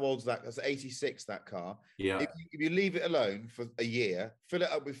 How old's that? That's 86, that car. Yeah. If you leave it alone for a year, fill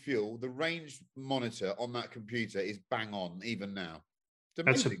it up with fuel, the range monitor on that computer is bang on, even now.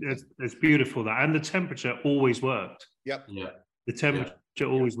 It's beautiful, that. And the temperature always worked. Yep. Yeah. The temperature It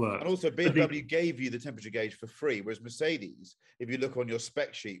always works. And also BMW gave you the temperature gauge for free, whereas Mercedes, if you look on your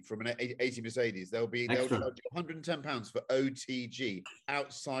spec sheet from an 80 Mercedes, they'll charge you £110 for OTG,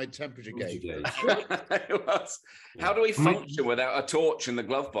 outside temperature gauge. How do we function without a torch in the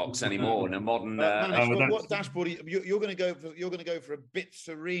glove box anymore in a modern? What dashboard you're going to go for? You're going to go for a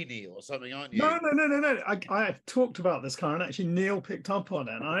Bizzarini or something, aren't you? No. I've talked about this car, and actually Neil picked up on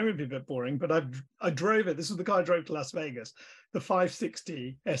it. And I would be a bit boring, but I drove it. This was the car I drove to Las Vegas, the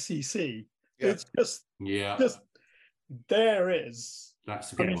 560 SEC. Yeah. It's just there is.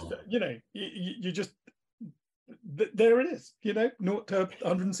 That's a good one. You know, you just there it is. You know, 0 to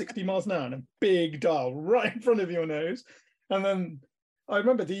 160 miles an hour, and a big dial right in front of your nose. And then I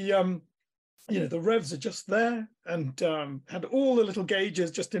remember the revs are just there, and had all the little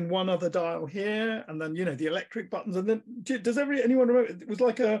gauges just in one other dial here, and then the electric buttons. And then does anyone remember? It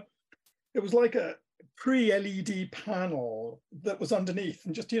was like a pre-LED panel that was underneath,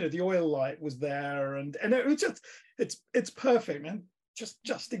 and just the oil light was there, and it was just it's perfect, man.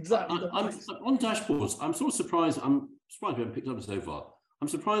 Just exactly. On dashboards, I'm sort of surprised. I'm surprised we haven't picked up this so far. I'm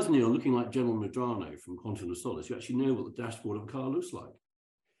surprised, Neil, looking like General Medrano from Quantum of Solace, you actually know what the dashboard of a car looks like.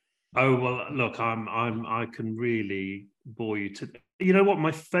 Oh well, look, I can really bore you to. You know what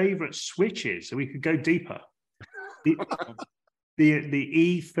my favourite switch is? So we could go deeper.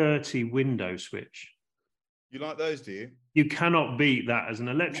 The E30 window switch. You like those, do you? You cannot beat that as an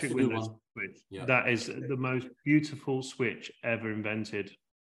electric window switch. Yeah. That is the most beautiful switch ever invented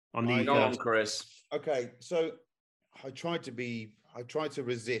on the E30. Go on, Chris. Okay, so I tried to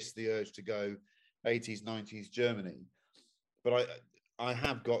resist the urge to go 80s, 90s Germany, but I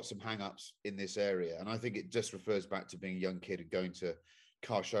have got some hang-ups in this area, and I think it just refers back to being a young kid and going to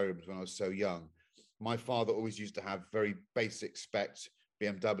car showrooms when I was so young. My father always used to have very basic spec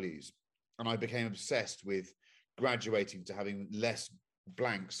BMWs, and I became obsessed with graduating to having less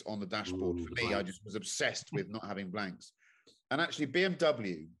blanks on the dashboard. For me, I just was obsessed with not having blanks. And actually,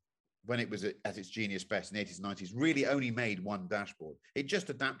 BMW, when it was at its genius best in the 80s and 90s, really only made one dashboard. It just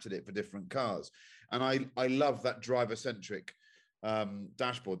adapted it for different cars. And I love that driver-centric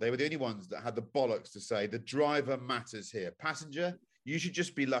dashboard. They were the only ones that had the bollocks to say the driver matters here. Passenger, you should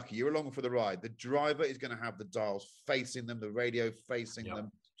just be lucky. You're along for the ride. The driver is going to have the dials facing them, the radio facing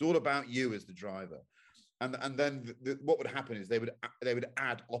them. It's all about you as the driver. And then what would happen is they would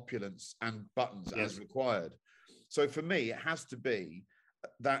add opulence and buttons as required. So for me, it has to be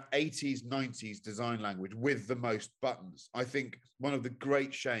that 80s, 90s design language with the most buttons. I think one of the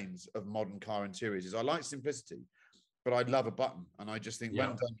great shames of modern car interiors is I like simplicity, but I'd love a button. And I just think when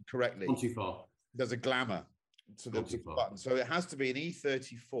done correctly, there's a glamour to the button. So it has to be an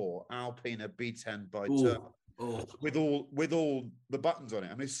E34 Alpina B10 by Turbo with all the buttons on it. I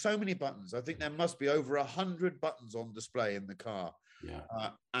mean, there's so many buttons. I think there must be over 100 buttons on display in the car.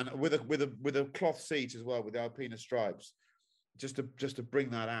 And with a cloth seat as well, with the Alpina stripes, just to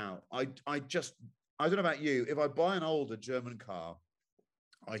bring that out. I don't know about you. If I buy an older German car,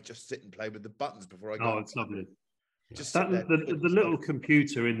 I just sit and play with the buttons before I go. Oh, it's lovely. Just the little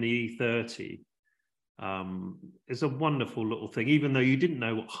computer in the E30 is a wonderful little thing, even though you didn't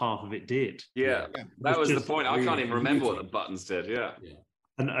know what half of it did. Yeah. That was the point. I can't even remember what the buttons did. Yeah.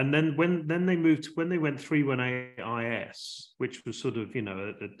 And then when they went 318 IS, which was sort of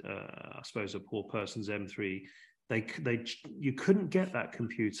I suppose a poor person's M3, you couldn't get that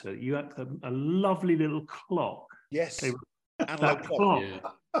computer. You had a lovely little clock. Yes, that clock.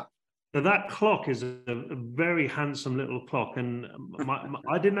 Yeah. Now, that clock is a very handsome little clock, and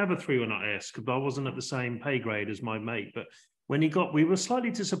I didn't have a 319 IS because I wasn't at the same pay grade as my mate. But when we were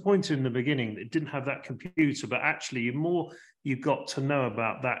slightly disappointed in the beginning that it didn't have that computer. But actually, you got to know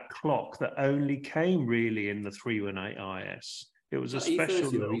about that clock that only came really in the 318 IS. It was a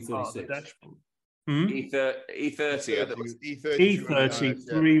special little part of the dashboard. E30. E30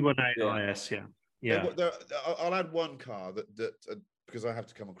 318 IS. Yeah. I'll add one car that because I have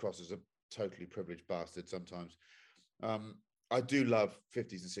to come across as a totally privileged bastard sometimes. I do love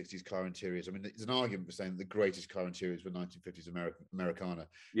 50s and 60s car interiors. I mean, there's an argument for saying that the greatest car interiors were 1950s Americana.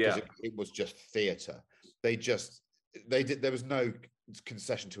 Yeah, it was just theatre. There was no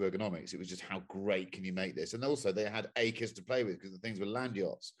concession to ergonomics. It was just how great can you make this? And also they had acres to play with because the things were land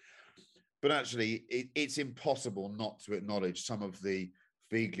yachts. But actually, it's impossible not to acknowledge some of the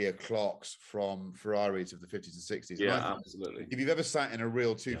Figlia clocks from Ferraris of the 50s and 60s. Yeah, absolutely. If you've ever sat in a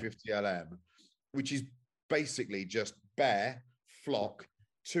real 250 LM, which is basically just bare flock,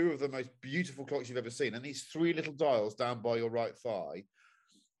 two of the most beautiful clocks you've ever seen, and these three little dials down by your right thigh,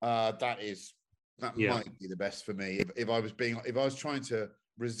 that might be the best for me. If I was trying to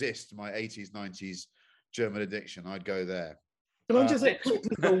resist my 80s, 90s German addiction, I'd go there. Can I just say,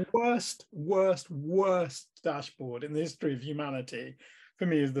 the worst dashboard in the history of humanity for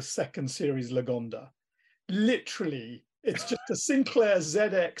me is the second series Lagonda. Literally, it's just a Sinclair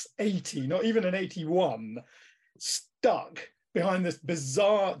ZX80, not even an 81, stuck behind this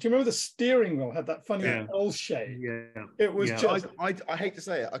bizarre. Do you remember the steering wheel had that funny L shape? Yeah, it was just. I hate to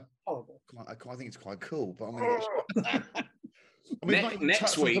say it. I think it's quite cool, but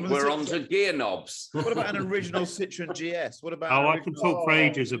next week we're on to gear knobs. What about an original Citroen GS? What about? I can talk for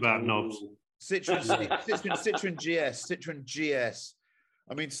ages about knobs. Citroen GS.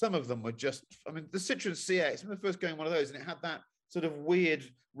 I mean, some of them were just. I mean, the Citroen CX. I remember first going one of those, and it had that sort of weird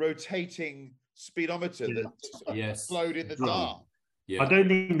rotating speedometer that flowed in the dark. Yeah. I don't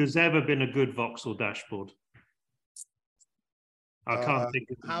think there's ever been a good Vauxhall dashboard. I can't think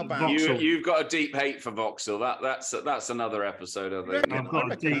of how about you've got a deep hate for Vauxhall. That's another episode, I think.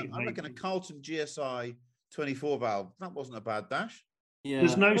 I reckon a Carlton GSI 24 valve, that wasn't a bad dash. Yeah.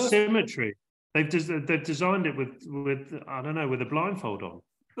 There's no symmetry. They've designed it with I don't know, with a blindfold on.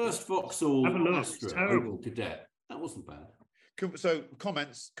 First Vauxhall Astra Oval Cadet. That wasn't bad. So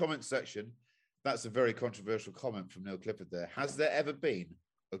comment section. That's a very controversial comment from Neil Clifford there. Has there ever been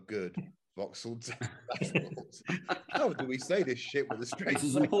a good Vauxhall dashboard? How do we say this shit with a straight face? This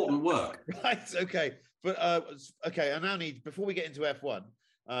is important work. Right, okay. But I now need, before we get into F1,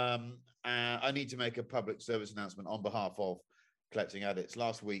 I need to make a public service announcement on behalf of Collecting Addicts.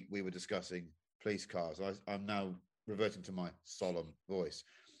 Last week we were discussing police cars. I'm now reverting to my solemn voice.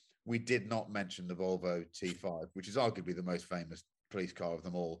 We did not mention the Volvo T5, which is arguably the most famous police car of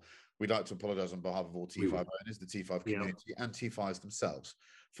them all. We'd like to apologise on behalf of all T5 owners, the T5 community, and T5s themselves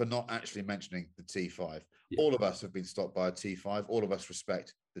for not actually mentioning the T5. Yeah. All of us have been stopped by a T5. All of us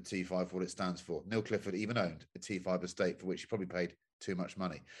respect the T5 for what it stands for. Neil Clifford even owned a T5 estate for which he probably paid too much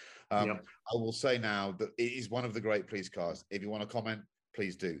money. I will say now that it is one of the great police cars. If you want to comment,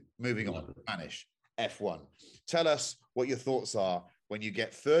 please do. Moving on, Spanish, F1. Tell us what your thoughts are when you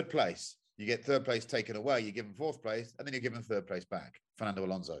get third place. You get third place taken away, you give them fourth place, and then you're given third place back. Fernando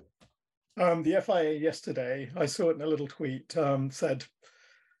Alonso. The FIA yesterday, I saw it in a little tweet, said,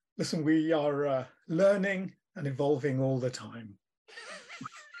 listen, we are learning and evolving all the time.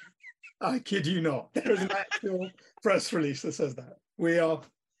 I kid you not. There is an actual press release that says that. We are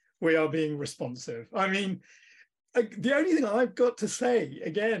being responsive. I mean, the only thing I've got to say,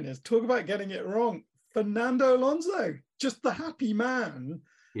 again, is talk about getting it wrong. Fernando Alonso, just the happy man.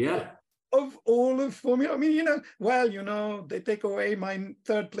 Yeah. Of all of Formula. I mean, they take away my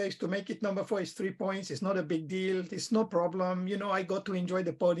third place to make it number 4 is 3 points. It's not a big deal. It's no problem. I got to enjoy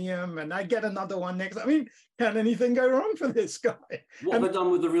the podium and I get another one next. I mean, can anything go wrong for this guy? What have they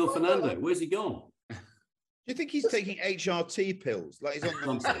done with the real Fernando? Where's he gone? Do you think he's taking HRT pills? Like he's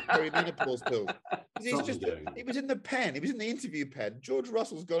on the perimenopause pills? He was in the pen. He was in the interview pen. George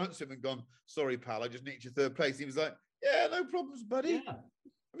Russell's gone up to him and gone, sorry, pal, I just nicked your third place. He was like, yeah, no problems, buddy. Yeah.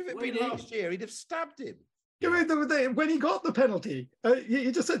 If it had been last year, he'd have stabbed him. When he got the penalty,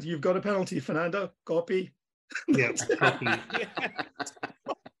 he just said, you've got a penalty, Fernando. Copy. Yeah, copy.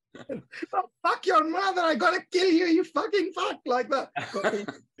 Oh, fuck your mother, I gotta kill you, you fucking fuck, like that.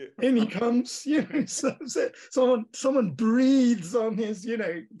 In he comes, someone breathes on his,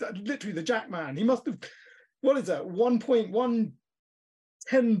 literally the Jackman. He must have, what is that, 1.1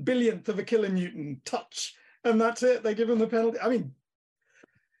 10 billionth of a kilonewton touch, and that's it. They give him the penalty. I mean,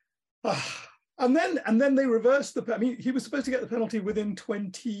 and then they reversed the. I mean, he was supposed to get the penalty within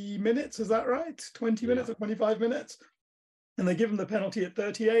 20 minutes. Is that right? 20 minutes or 25 minutes, and they give him the penalty at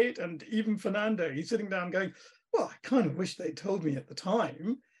 38. And even Fernando, he's sitting down going, "Well, I kind of wish they'd told me at the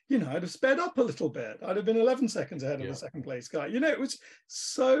time. I'd have sped up a little bit. I'd have been 11 seconds ahead of the second place guy. It was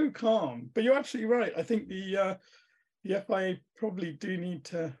so calm." But you're absolutely right. I think the FIA probably do need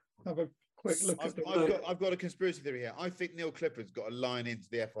to have a quick look at I've got a conspiracy theory here. I think Neil Clifford's got a line into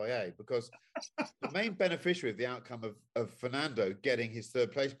the FIA because the main beneficiary of the outcome of Fernando getting his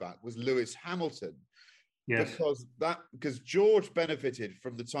third place back was Lewis Hamilton. Yes. Because George benefited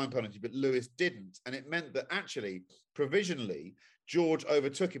from the time penalty, but Lewis didn't. And it meant that actually, provisionally, George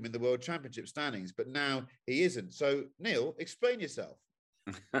overtook him in the World Championship standings, but now he isn't. So, Neil, explain yourself.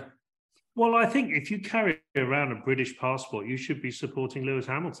 Well, I think if you carry around a British passport, you should be supporting Lewis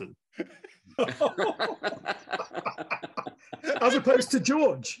Hamilton. As opposed to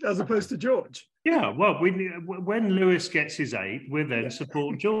George. Yeah, well, when Lewis gets his 8, we'll then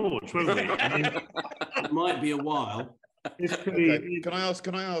support George, won't we? I mean, it might be a while. Can I ask?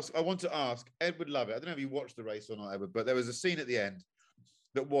 I want to ask. Ed would love it. I don't know if you watched the race or not, Edward, but there was a scene at the end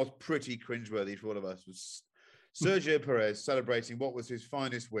that was pretty cringeworthy for all of us. Was Sergio Perez celebrating what was his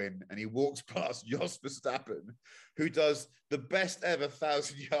finest win, and he walks past Jos Verstappen, who does the best ever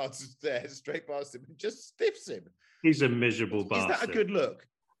 1,000 yards of stairs straight past him and just stiffs him. He's a miserable bastard. Is that a good look?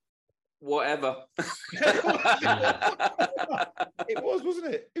 Whatever. It was,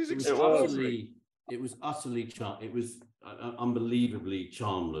 wasn't it? It was extraordinary. It was utterly unbelievably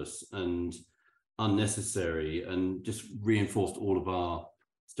charmless and unnecessary, and just reinforced all of our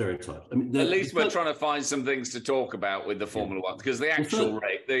stereotypes. I mean, at least we're trying to find some things to talk about with the Formula One, because the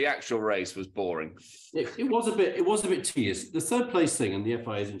actual race was boring. It was a bit tedious. The third place thing and the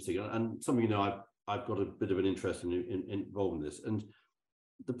FIA is interesting, and some of you know I've got a bit of an interest in involved in this. And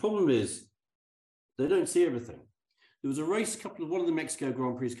the problem is they don't see everything. There was a race, one of the Mexico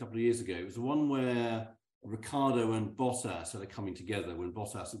Grand Prix a couple of years ago. It was the one where Ricciardo and Bottas are coming together. When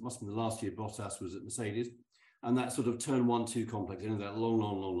Bottas, it must have been the last year Bottas was at Mercedes, and that sort of turn 1-2 complex, that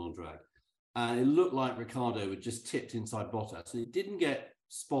long drag. And it looked like Ricciardo had just tipped inside Bottas, and it didn't get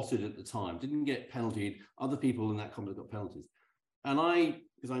spotted at the time, didn't get penaltied. Other people in that complex got penalties. And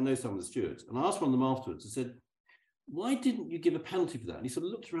because I know some of the stewards, and I asked one of them afterwards, I said, why didn't you give a penalty for that? And he sort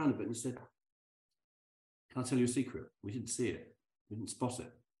of looked around a bit and he said, can I tell you a secret? We didn't see it. We didn't spot it.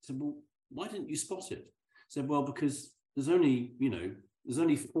 I said, well, why didn't you spot it? I said, well, because there's only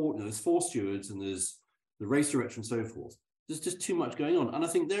four, there's 4 stewards and there's the race director and so forth. There's just too much going on. And I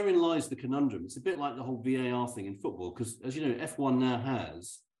think therein lies the conundrum. It's a bit like the whole VAR thing in football, because as you know, F1 now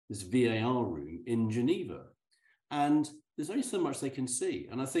has this VAR room in Geneva. And there's only so much they can see.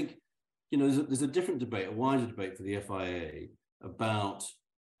 And I think, there's a different debate, a wider debate for the FIA about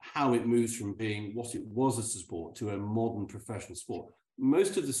how it moves from being what it was as a sport to a modern professional sport.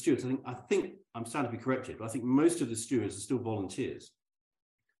 Most of the stewards, I think I'm sad to be corrected, but I think most of the stewards are still volunteers.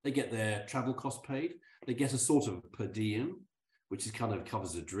 They get their travel costs paid. They get a sort of per diem, which is kind of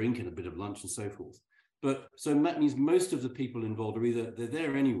covers a drink and a bit of lunch and so forth. But so that means most of the people involved are either they're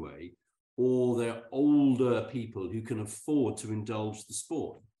there anyway, or they're older people who can afford to indulge the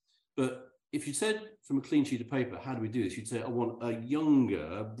sport. But if you said from a clean sheet of paper, how do we do this? You'd say, I want a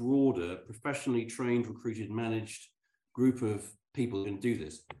younger, broader, professionally trained, recruited, managed group of people who can do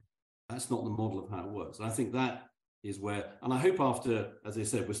this. That's not the model of how it works. And I think that is where, and I hope after, as I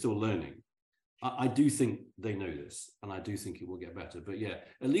said, we're still learning. I do think they know this, and I do think it will get better. But yeah,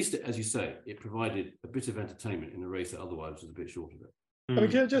 at least, as you say, it provided a bit of entertainment in a race that otherwise was a bit short of it. I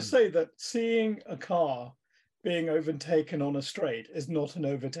mean, can I just say that seeing a car being overtaken on a straight is not an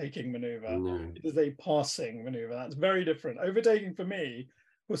overtaking maneuver. No. It is a passing maneuver. That's very different. Overtaking for me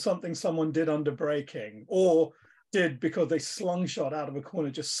was something someone did under braking, or did because they slungshot out of a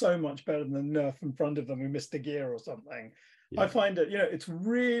corner just so much better than the nerf in front of them who missed a gear or something. Yeah. I find it, it's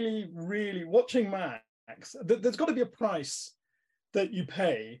really, really watching Max. There's got to be a price that you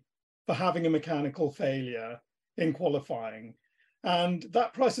pay for having a mechanical failure in qualifying. And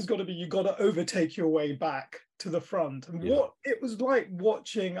that price has got to be, you've got to overtake your way back to the front. And what it was like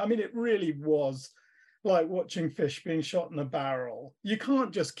watching, it really was like watching fish being shot in a barrel. You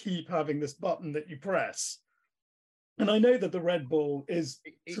can't just keep having this button that you press. And I know that the Red Bull is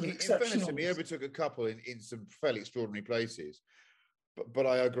sort of exceptional. In fairness to me, he overtook a couple in some fairly extraordinary places. But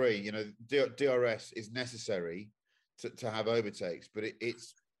I agree, DRS is necessary to have overtakes, but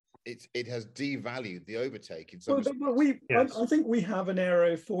it has devalued the overtake in some. But I think we have an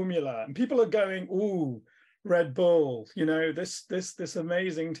aero formula, and people are going, "Ooh, Red Bull! This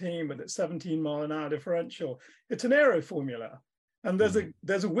amazing team with its 17-mile-an-hour differential. It's an aero formula, and there's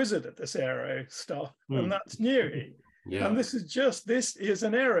a wizard at this aero stuff, and that's Newey. Yeah. And this is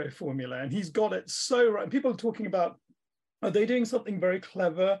an aero formula, and he's got it so right. And people are talking about, are they doing something very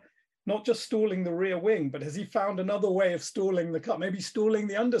clever? Not just stalling the rear wing, but has he found another way of stalling the car? Maybe stalling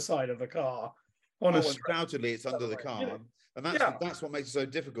the underside of the car. Undoubtedly, it's under the car, and that's what makes it so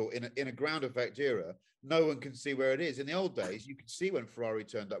difficult in a ground effect era. No one can see where it is. In the old days, you could see when Ferrari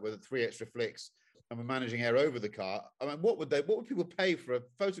turned up with 3 extra flicks and were managing air over the car. What would people pay for a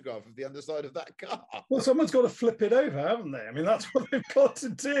photograph of the underside of that car? Well, someone's got to flip it over, haven't they? That's what they've got to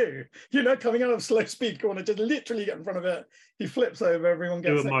do. Coming out of slow speed corner, just literally get in front of it. He flips over, everyone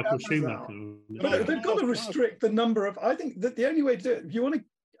gets it. Michael Schumacher. But they've got to restrict the number of. I think that the only way to do it, if you want to,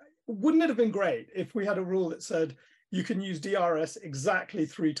 wouldn't it have been great if we had a rule that said you can use DRS exactly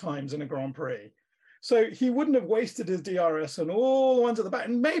 3 times in a Grand Prix? So he wouldn't have wasted his DRS on all the ones at the back,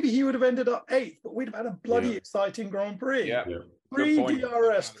 and maybe he would have ended up 8th, but we'd have had a bloody exciting Grand Prix. Yeah. 3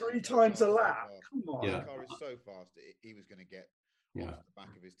 DRS, 3 times a lap. Come on. The car is so fast, he was going to get off the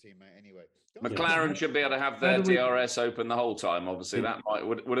back of his teammate anyway. McLaren should be able to have their DRS open the whole time. Obviously, that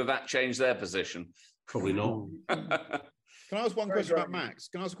would have that changed their position? Probably not. Can I ask one question about Max?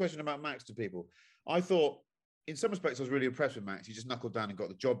 Can I ask a question about Max to people? I thought in some respects, I was really impressed with Max. He just knuckled down and got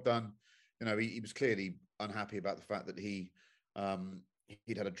the job done. You know, he was clearly unhappy about the fact that he'd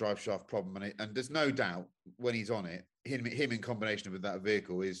had a drive shaft problem, and there's no doubt when he's on it, him in combination with that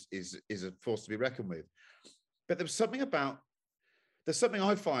vehicle is a force to be reckoned with. But there's something I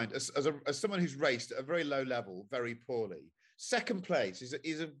find as someone who's raced at a very low level, very poorly. Second place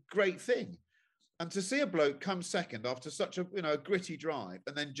is a great thing, and to see a bloke come second after such a a gritty drive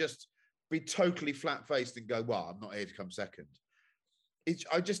and then just be totally flat faced and go, "Well, I'm not here to come second."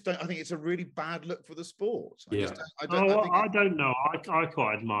 I think it's a really bad look for the sport. I don't know. I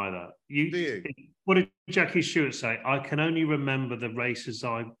quite admire that. Do you? What did Jackie Stewart say? I can only remember the races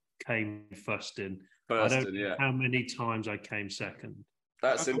I came first in. I don't know how many times I came second.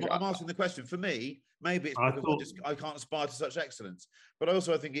 I'm asking the question. For me, maybe it's because I can't aspire to such excellence. But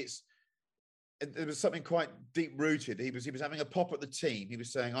also, I think there was something quite deep rooted. He was having a pop at the team. He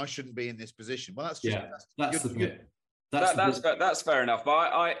was saying, "I shouldn't be in this position." Well, that's the bit. That's fair enough. But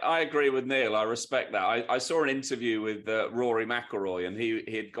I agree with Neil. I respect that. I saw an interview with Rory McIlroy, and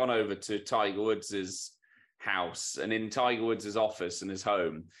he had gone over to Tiger Woods's house, and in Tiger Woods's office and his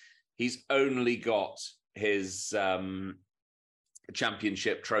home, he's only got his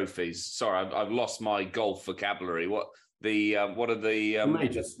championship trophies. Sorry, I've lost my golf vocabulary. What are the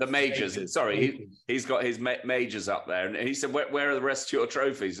majors? The majors. Sorry, he's got his majors up there, and he said, "Where are the rest of your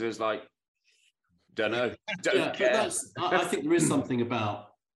trophies?" It was like, don't know, don't care. I think there is something about.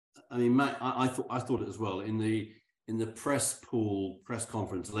 I mean, Matt, I thought it as well in the press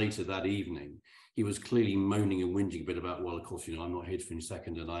conference later that evening. He was clearly moaning and whinging a bit about, well, of course, I'm not here to finish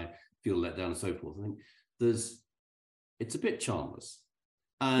second, and I feel let down and so forth. I think it's a bit charmless.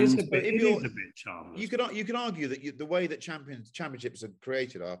 And it is a bit charmless. You can argue that the way that championships are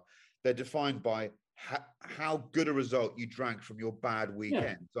created they're defined by how good a result you drank from your bad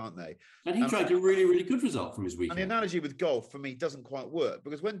weekends, aren't they? And he drank a really, really good result from his weekend. And the analogy with golf, for me, doesn't quite work,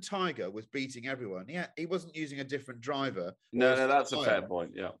 because when Tiger was beating everyone, he wasn't using a different driver. No, that's a fair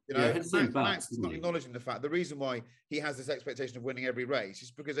point, yeah. Max is not acknowledging the fact. The reason why he has this expectation of winning every race is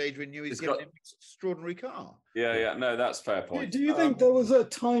because Adrian knew he's given him an extraordinary car. Yeah, no, that's a fair point. Do you think there was a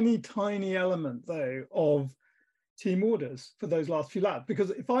tiny element, though, of team orders for those last few laps? Because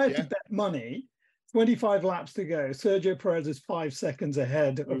if I had to bet money, 25 laps to go, Sergio Perez is 5 seconds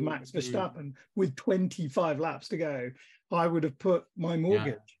ahead of Max Verstappen with 25 laps to go. I would have put my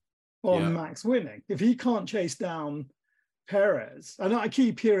mortgage on Max winning. If he can't chase down Perez, and I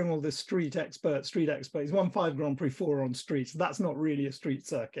keep hearing all this street expert. He's won 5 Grand Prix, 4 on streets. That's not really a street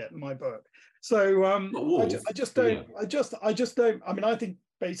circuit in my book. So I just don't. I mean, I think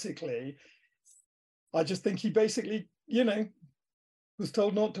basically, he basically, was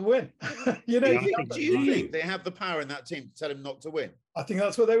told not to win. Do you think they have the power in that team to tell him not to win? I think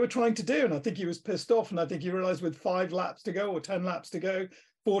that's what they were trying to do, and I think he was pissed off, and I think he realized with 5 laps to go or 10 laps to go,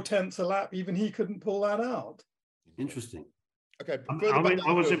 4/10 a lap, even he couldn't pull that out. Interesting. Okay.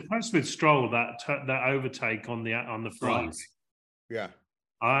 I was impressed with Stroll, that overtake on the front. Yeah.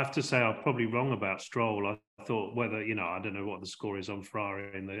 I have to say I'm probably wrong about Stroll. I thought whether, I don't know what the score is on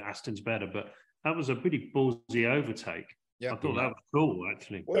Ferrari and the Aston's better, but that was a pretty ballsy overtake. Yeah, I thought that was cool,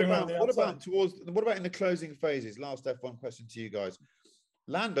 actually. What about in the closing phases? Last F1 question to you guys.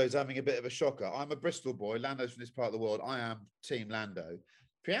 Lando's having a bit of a shocker. I'm a Bristol boy. Lando's from this part of the world. I am Team Lando.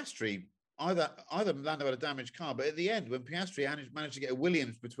 Piastri, either Lando had a damaged car, but at the end, when Piastri managed to get a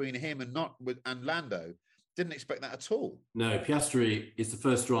Williams between him and Lando, didn't expect that at all. No, Piastri is the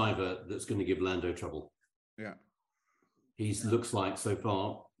first driver that's going to give Lando trouble. Yeah. He looks like so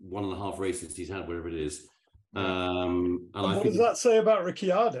far 1.5 races he's had, wherever it is. And what does that say about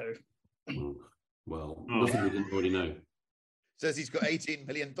Ricciardo? Well, nothing we didn't already know. Says he's got $18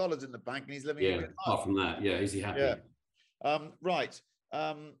 million in the bank and he's living in apart from that, is he happy? Yeah. Right.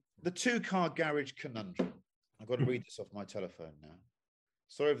 The 2-car garage conundrum. I've got to read this off my telephone now.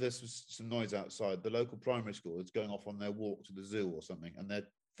 Sorry if there's some noise outside. The local primary school is going off on their walk to the zoo or something, and they're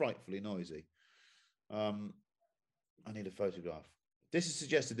frightfully noisy. I need a photograph. This is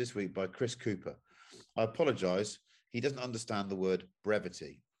suggested this week by Chris Cooper. I apologise. He doesn't understand the word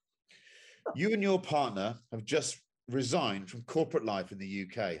brevity. You and your partner have just resigned from corporate life in the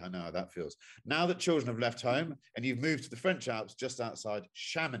UK. I know how that feels. Now that children have left home and you've moved to the French Alps just outside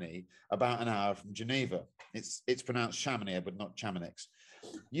Chamonix, about an hour from Geneva. It's pronounced Chamonix, but not Chamonix.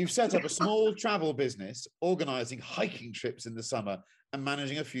 You've set up a small travel business, organising hiking trips in the summer and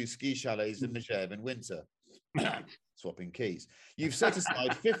managing a few ski chalets in Megève in winter. Swapping keys. You've set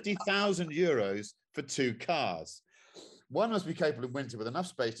aside 50,000 euros for 2 cars. One must be capable in winter with enough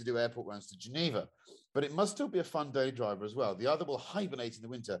space to do airport runs to Geneva. but it must still be a fun day driver as well. The other will hibernate in the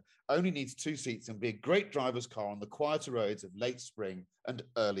winter, only needs 2 seats and be a great driver's car on the quieter roads of late spring and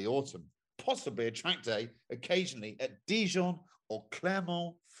early autumn. Possibly a track day occasionally at Dijon or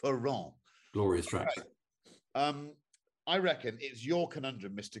Clermont-Ferrand. Glorious tracks. Okay. I reckon it's your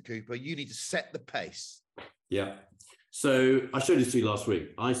conundrum, Mr. Cooper. You need to set the pace. Yeah. So I showed this to you last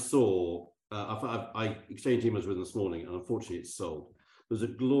week. I saw, I exchanged emails with them this morning, and unfortunately it's sold. There's a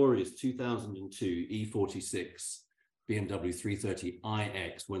glorious 2002 E46 BMW 330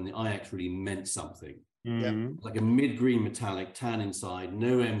 iX, when the iX really meant something. Mm-hmm. Like a mid-green metallic, tan inside,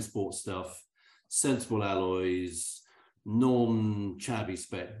 no M Sport stuff, sensible alloys, non-chabby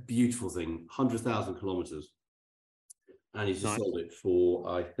spec, beautiful thing, 100,000 kilometers. And he's just sold it for,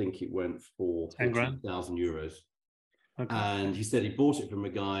 I think it went for 10,000 euros. Okay. And he said he bought it from a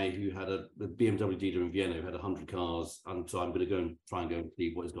guy who had a BMW dealer in Vienna who had 100 cars. And so I'm going to go and try and go and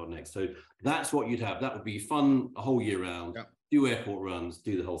see what he's got next. So that's what you'd have. That would be fun a whole year round. Yeah. Do airport runs,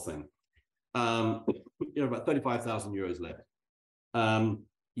 do the whole thing. About 35,000 euros left.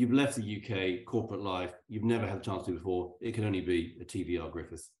 You've left the UK corporate life. You've never had a chance to do before. It can only be a TVR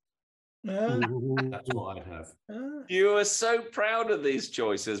Griffith. That's what I'd have. You are so proud of these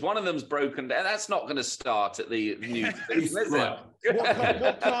choices. One of them's broken down. That's not going to start at the new season, is it?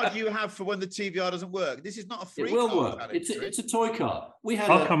 What card do you have for when the TVR doesn't work? This is not a free It will card, work. It's a toy card.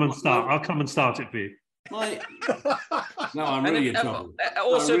 I'll come and start it for you. No, I'm really in trouble.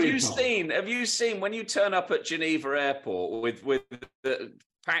 Also, have you seen when you turn up at Geneva Airport with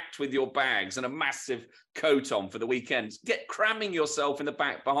packed with your bags and a massive coat on for the weekend, cramming yourself in the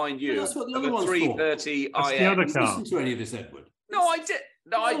back behind you? That's what the other one's 330 for. IX. Listen to any of this, Edward. No, I did.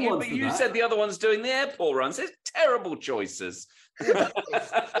 No, you said the other one's doing the airport runs. It's terrible choices.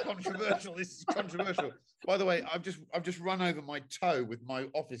 It's controversial. This is controversial. By the way, I've just run over my toe with my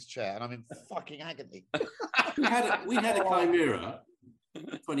office chair, and I'm in fucking agony. We had a Chimera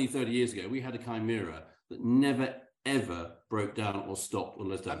 20, 30 years ago. We had a Chimera that never ever broke down or stopped or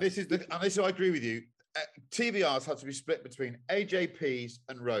let down. And this is I agree with you. TVRs have to be split between AJPs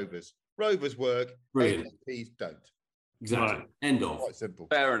and Rovers. Rovers work. Brilliant. AJPs don't. Exactly. Right. End of. Quite simple.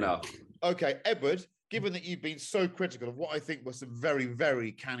 Fair enough. Okay, Edward, given that you've been so critical of what I think were some very,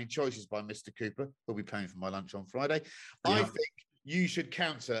 very canny choices by Mr. Cooper, who'll be paying for my lunch on Friday, yeah. I think you should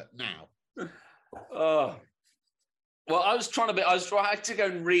counter now. Oh. Well, I had to go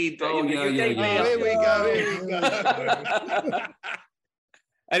and read. Here we go.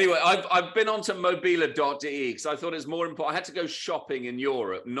 Anyway, I've been onto mobila.de because I thought it was more important. I had to go shopping in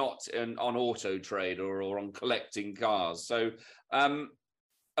Europe, not on Auto Trader or on collecting cars. So a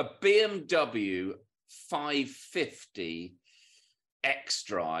BMW 550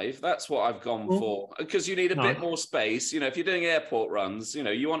 X-Drive, that's what I've gone for, because you need a bit more space. If you're doing airport runs,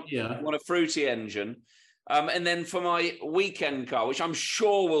 you want a fruity engine. And then for my weekend car, which I'm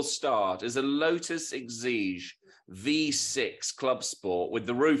sure will start, is a Lotus Exige V6 Club Sport with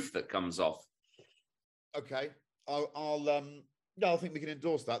the roof that comes off. Okay, I think we can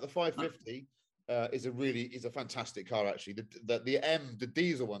endorse that. The 550 is a fantastic car, actually. The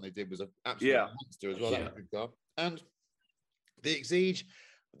diesel one they did was an absolute monster as well. That was a good car. And the Exige,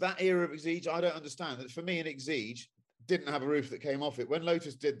 that era of Exige, I don't understand. For me, an Exige didn't have a roof that came off it. When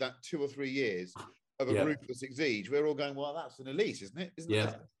Lotus did that 2 or 3 years of a roofless Exige, we're all going, well, that's an Elise, isn't it?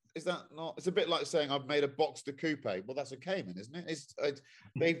 Is that not? It's a bit like saying I've made a Boxster coupe. Well, that's a Cayman, isn't it?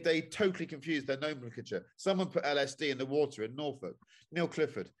 They totally confused their nomenclature. Someone put LSD in the water in Norfolk. Neil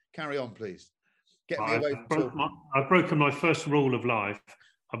Clifford, carry on, please. Get me away from I've broken my first rule of life.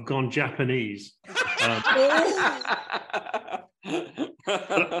 I've gone Japanese. I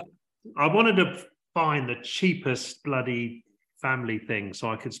wanted to find the cheapest bloody family thing so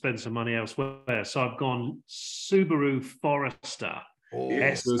I could spend some money elsewhere. So I've gone Subaru Forester.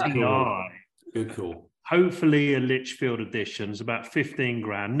 STI. Good call. Hopefully a Litchfield edition. It's about 15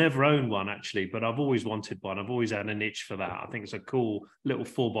 grand. Never owned one actually, but I've always wanted one. I've always had an itch for that. I think it's a cool little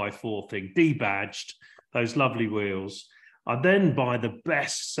 4x4 thing. Debadged, those lovely wheels. I then buy the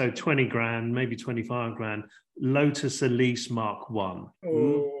best, so 20 grand, maybe 25 grand, Lotus Elise Mark 1.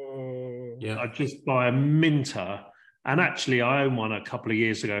 Yeah. I just buy a Minter. And actually I owned one a couple of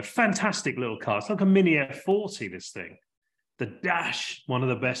years ago. Fantastic little car. It's like a mini F40, this thing. The dash, one of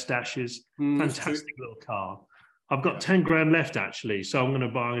the best dashes. Fantastic little car. I've got 10 grand left, actually. So I'm going to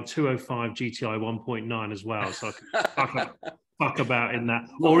buy a 205 GTI 1.9 as well. So I can fuck about in that.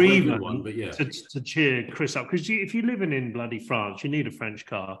 Or even to cheer Chris up. Because if you're living in bloody France, you need a French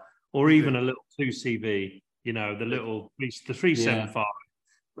car. Or even a little 2CV, the 375.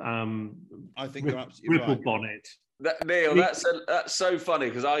 I think you're absolutely ripple right. bonnet. Neil, that's so funny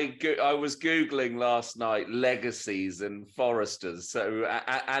because I was Googling last night legacies and Foresters, so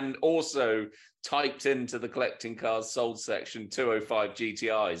and also typed into the collecting cars sold section 205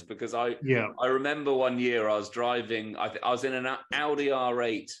 GTIs because I remember one year I was driving, I was in an Audi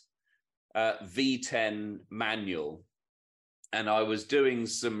R8 V10 manual, and I was doing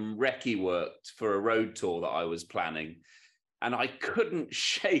some recce work for a road tour that I was planning. And I couldn't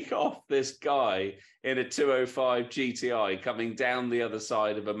shake off this guy in a 205 GTI coming down the other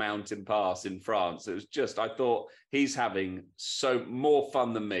side of a mountain pass in France. It was just, I thought he's having so more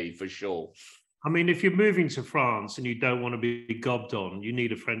fun than me for sure. I mean, if you're moving to France and you don't want to be gobbed on, you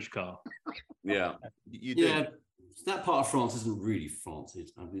need a French car. Yeah. You do. Yeah, that part of France isn't really France.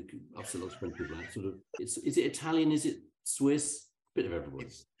 I've seen lots of French people. Sort of, is it Italian? Is it Swiss? Bit of everywhere.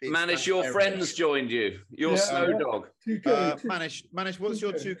 Manish, your friends joined you. Your snow dog. Manish, what's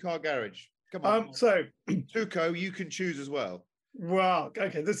your two-car garage? Come on. So Tuco, you can choose as well. Well,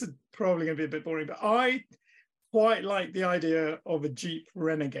 okay, this is probably going to be a bit boring, but I quite like the idea of a Jeep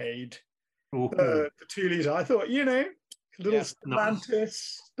Renegade, the 2 litre. I thought, a little Stellantis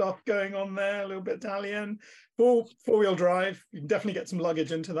stuff going on there, a little bit Italian, four-wheel drive. You can definitely get some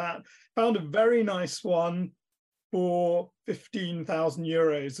luggage into that. Found a very nice one for 15,000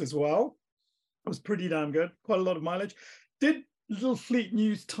 euros as well. It was pretty damn good. Quite a lot of mileage. Did little Fleet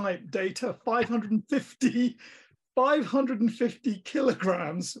News type data, 550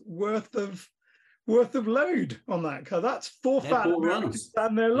 kilograms worth of load on that car. That's 4 fat Americans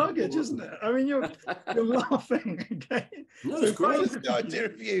and their luggage, isn't it? I mean, you're laughing. Okay. No, it's great. The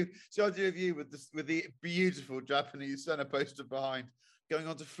idea of you with the beautiful Japanese center poster behind, going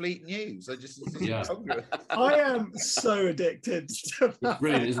on to Fleet News. I am so addicted to that. It's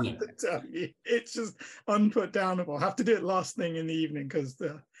brilliant, isn't it? It's just unputdownable. I have to do it last thing in the evening because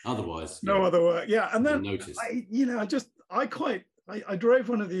otherwise no other work. Yeah, and then I drove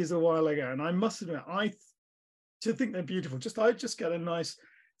one of these a while ago, and I must admit, I think they're beautiful. I just get a nice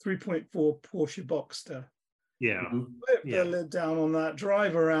 3.4 Porsche Boxster. Yeah. Flip the lid down on that,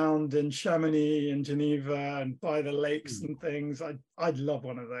 drive around in Chamonix and Geneva and by the lakes and things. I'd love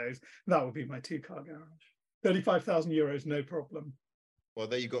one of those. That would be my two-car garage. 35,000 euros, no problem. Well,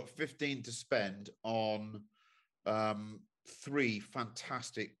 there you got 15 to spend on 3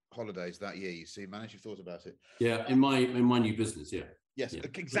 fantastic holidays that year. You see, man, you've thought about it. Yeah, in my new business, yeah. Yes,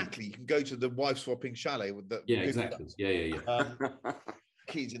 exactly. You can go to the wife-swapping chalet with the exactly. Yeah.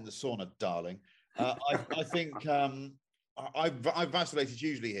 Keys in the sauna, darling. I think I've vacillated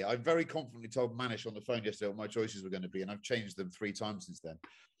hugely here. I very confidently told Manish on the phone yesterday what my choices were going to be, and I've changed them 3 times since then.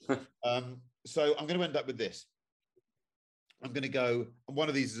 So I'm going to end up with this. I'm going to go, and one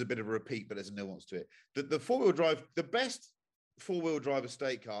of these is a bit of a repeat, but there's a nuance to it. The four-wheel drive, the best four-wheel drive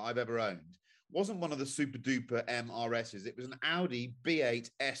estate car I've ever owned wasn't one of the super duper MRSs. It was an Audi B8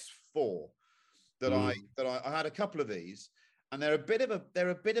 S4 that I had a couple of these. And they're a bit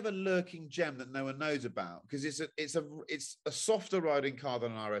of a lurking gem that no one knows about because it's a softer riding car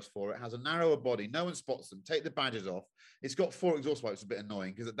than an RS4. It has a narrower body. No one spots them. Take the badges off. It's got 4 exhaust pipes. A bit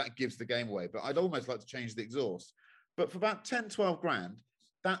annoying because that gives the game away. But I'd almost like to change the exhaust. But for about 10, 12 grand,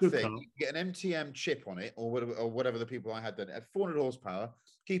 that thing, you get an MTM chip on it or whatever the people I had done. It had 400 horsepower.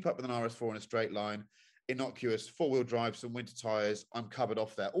 Keep up with an RS4 in a straight line. Innocuous, 4-wheel drive, some winter tires. I'm covered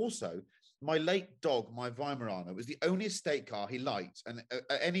off there. Also, my late dog, my Weimaraner, was the only estate car he liked. And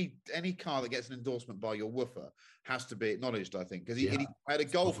any car that gets an endorsement by your woofer has to be acknowledged, I think. Because he had a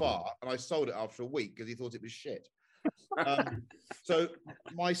Golf R, and I sold it after a week because he thought it was shit. So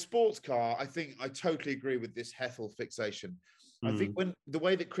my sports car, I think I totally agree with this Hethel fixation. I think when the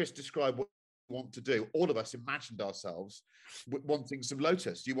way that Chris described what we want to do, all of us imagined ourselves wanting some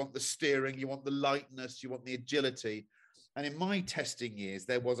Lotus. You want the steering, you want the lightness, you want the agility. And in my testing years,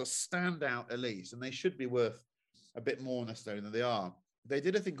 there was a standout Elise, and they should be worth a bit more necessarily than they are. They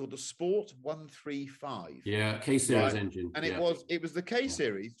did a thing called the Sport 135. Yeah, K-Series engine. And it was the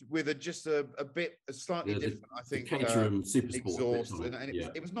K-Series with a slightly different, I think, Caterham Super exhaust. Sport. And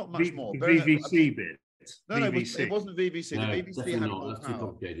it was not much more. VVC bit. No, it wasn't VVC. No, the VVC had more that's too power.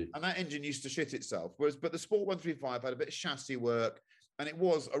 complicated. And that engine used to shit itself. But the Sport 135 had a bit of chassis work, and it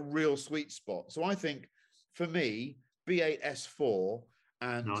was a real sweet spot. So I think, for me, B8 S4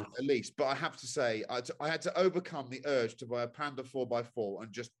 and Elise, but I have to say I had to overcome the urge to buy a Panda 4x4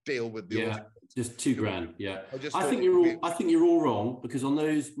 and just deal with the just $2,000. Yeah, I think you're all wrong because on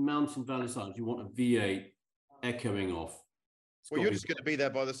those mountain valley sides you want a V8 echoing off. Well, you're just going to be there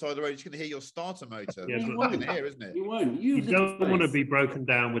by the side of the road. You're just going to hear your starter motor. Yeah, you won't hear, isn't it? You won't. You don't want to be broken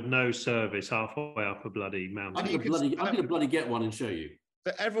down with no service halfway up a bloody mountain. I'm going to bloody get one and show you.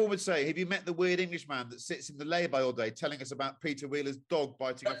 So everyone would say, have you met the weird Englishman that sits in the lay-by all day telling us about Peter Wheeler's dog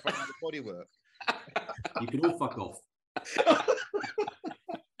biting a friend at the bodywork? You can all fuck off.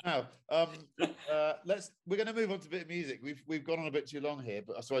 Now, we're going to move on to a bit of music. We've gone on a bit too long here,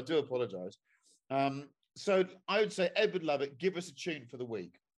 but so I do apologise. So I would say, Edward Lovett, give us a tune for the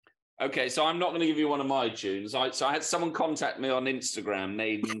week. Okay, so I'm not going to give you one of my tunes. I had someone contact me on Instagram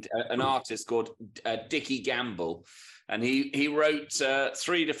named an artist called Dickie Gamble, and he wrote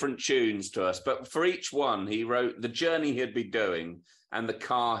 3 different tunes to us. But for each one, he wrote the journey he'd be doing and the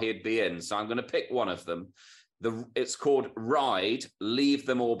car he'd be in. So I'm going to pick one of them. It's called Ride, Leave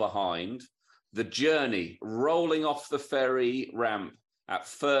Them All Behind. The Journey, rolling off the ferry ramp at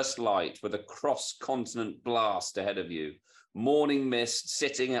first light with a cross-continent blast ahead of you. Morning mist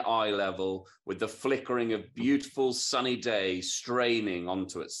sitting at eye level with the flickering of beautiful sunny day straining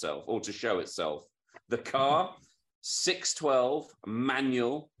onto itself or to show itself. The car, 612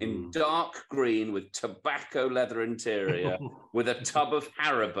 manual in dark green with tobacco leather interior with a tub of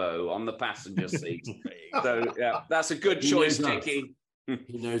Haribo on the passenger seat. So yeah, that's a good choice, Dickie.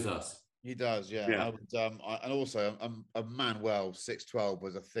 He knows us. He does, yeah. I would, and also, a Manuel 612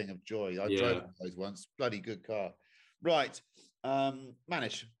 was a thing of joy. I drove one of those once. Bloody good car. Right,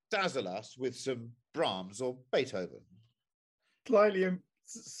 Manish, dazzle us with some Brahms or Beethoven.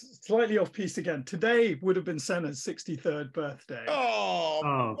 Slightly off piece again. Today would have been Senna's 63rd birthday.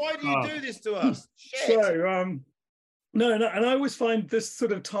 Why do you do this to us? Shit. So, no, and I always find this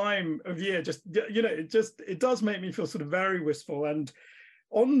sort of time of year it does make me feel sort of very wistful. And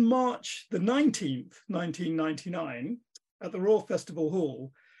on March the 19th, 1999, at the Royal Festival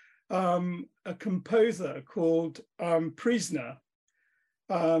Hall, a composer called Priesner,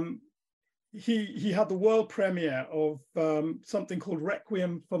 he had the world premiere of something called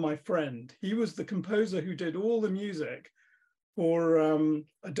Requiem for My Friend. He was the composer who did all the music for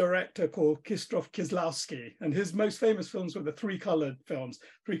a director called Krzysztof Kieslowski, and his most famous films were the 3-colored films: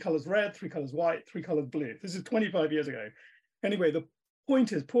 3 colors red, 3 colors white, 3 colors blue. This is 25 years ago. Anyway, the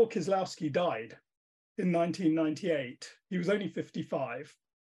point is, poor Kieslowski died in 1998. He was only 55.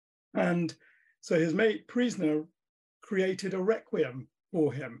 And so his mate Priesner created a requiem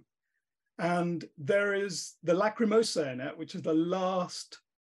for him. And there is the Lacrimosa in it, which is the last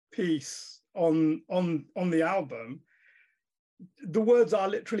piece on the album. The words are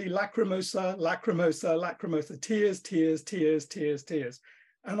literally lacrimosa, lacrimosa, lacrimosa, tears, tears, tears, tears, tears.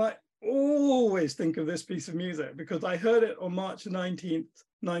 And I always think of this piece of music because I heard it on March 19th,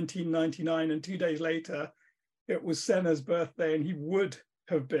 1999, and 2 days later, it was Senna's birthday, and he would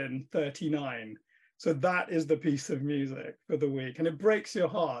have been 39. So that is the piece of music for the week, and it breaks your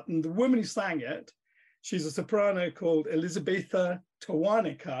heart. And the woman who sang it, she's a soprano called Elisabetta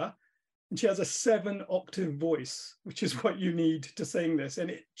Tawanica, and she has a 7-octave voice, which is what you need to sing this.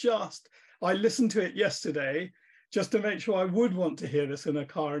 And I listened to it yesterday just to make sure I would want to hear this in a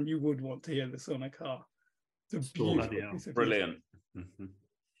car, and you would want to hear this on a car. It's a beautiful piece of brilliant.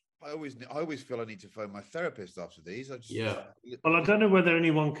 I always feel I need to phone my therapist after these. Well, I don't know whether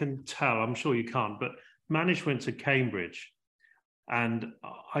anyone can tell. I'm sure you can't. But Manish went to Cambridge, and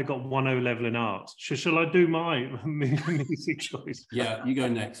I got 1O level in art. Shall I do my music choice? Yeah, you go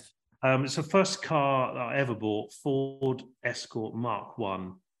next. It's the first car that I ever bought, Ford Escort Mark I,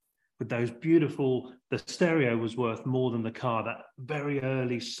 with those beautiful. The stereo was worth more than the car. That very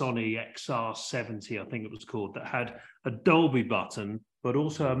early Sony XR70, I think it was called, that had a Dolby button, but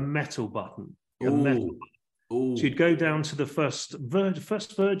also a metal button. So you'd go down to the first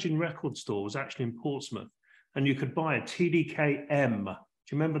Virgin record store was actually in Portsmouth, and you could buy a TDK M.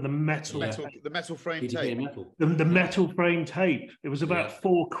 Do you remember the metal? The metal frame tape. The metal frame tape. It was about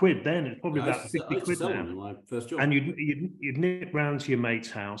 £4 then. It's probably about 50 quid now. My first job. And you'd nip round to your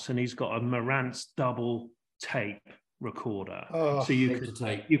mate's house, and he's got a Marantz double tape recorder. So you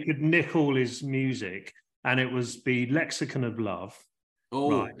could nick all his music, and it was the Lexicon of Love.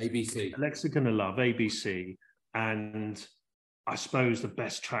 ABC. Lexicon of Love, ABC, and I suppose the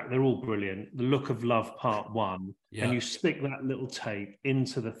best track. They're all brilliant. The Look of Love Part 1, and you stick that little tape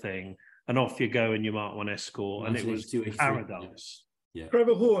into the thing, and off you go in your Mark I Escort, and it was paradise. Yeah.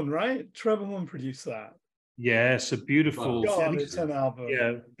 Trevor Horn, right? Trevor Horn produced that. Yeah, it's a beautiful. God, it's an album.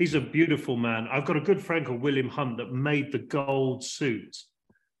 Yeah, he's a beautiful man. I've got a good friend called William Hunt that made the gold suit.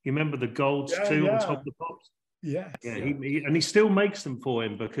 You remember the golds too on top of the pops? Yes. Yeah, he still makes them for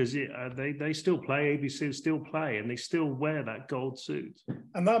him because they still play, ABC still play, and they still wear that gold suit.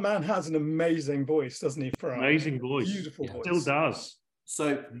 And that man has an amazing voice, doesn't he? Amazing voice. Beautiful voice. Still does.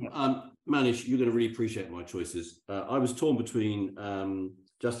 So, Manish, you're going to really appreciate my choices. I was torn between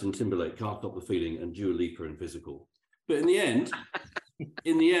Justin Timberlake, Can't Stop the Feeling, and Dua Lipa in Physical. But in the end,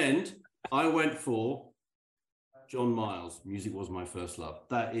 in the end, I went for John Miles, Music Was My First Love.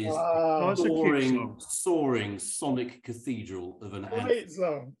 That is soaring sonic cathedral of an great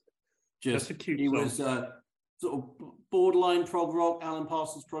song. Just, that's a cute it song. was sort of borderline prog rock, Alan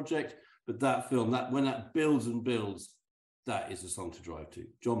Parsons Project, but that film, that when that builds and builds, that is a song to drive to.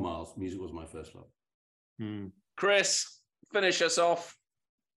 John Miles, Music Was My First Love. Chris, finish us off.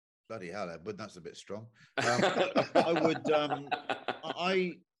 Bloody hell, Edward, that's a bit strong. I would,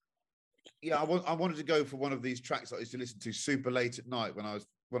 I wanted to go for one of these tracks that I used to listen to super late at night when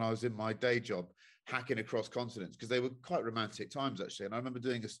I was in my day job, hacking across continents, because they were quite romantic times actually. And I remember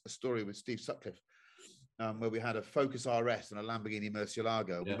doing a story with Steve Sutcliffe, where we had a Focus RS and a Lamborghini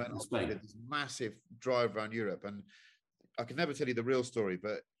Murcielago. We went on this massive drive around Europe, and I can never tell you the real story,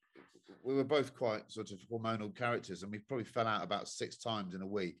 but we were both quite sort of hormonal characters, and we probably fell out about 6 times in a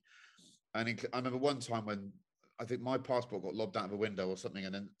week. And I remember one time when I think my passport got lobbed out of a window or something,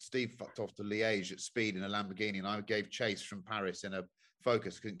 and then Steve fucked off to Liège at speed in a Lamborghini, and I gave chase from Paris in a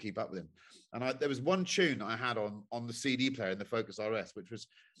Focus, couldn't keep up with him. And there was one tune that I had on the CD player in the Focus RS, which was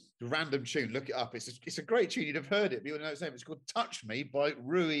a random tune. Look it up. It's a great tune. You'd have heard it, but you wouldn't know its name. It's called Touch Me by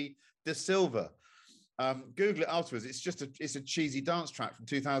Rui de Silva. Google it afterwards. It's a cheesy dance track from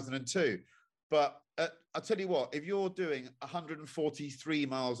 2002. But I'll tell you what, if you're doing 143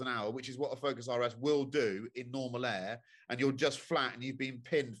 miles an hour, which is what a Focus RS will do in normal air, and you're just flat and you've been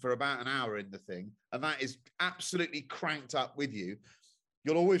pinned for about an hour in the thing, and that is absolutely cranked up with you,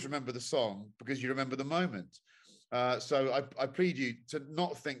 you'll always remember the song because you remember the moment. So I plead you to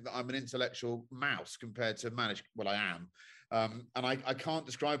not think that I'm an intellectual mouse compared to Manish. Well, I am. And I can't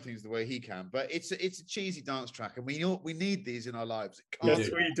describe things the way he can, but it's a cheesy dance track, and we need these in our lives. It can't yes,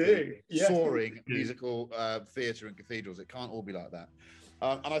 we do. Soaring musical theatre and cathedrals. It can't all be like that.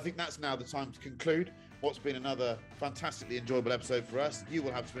 And I think that's now the time to conclude what's been another fantastically enjoyable episode for us. You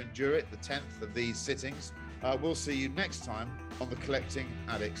will have to endure it, the 10th of these sittings. We'll see you next time on the Collecting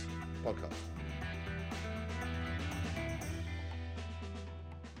Addicts podcast.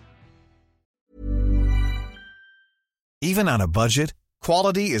 Even on a budget,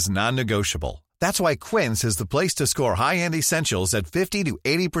 quality is non-negotiable. That's why Quince is the place to score high-end essentials at 50 to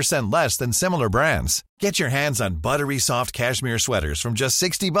 80% less than similar brands. Get your hands on buttery soft cashmere sweaters from just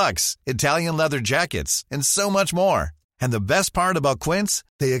 $60, Italian leather jackets, and so much more. And the best part about Quince,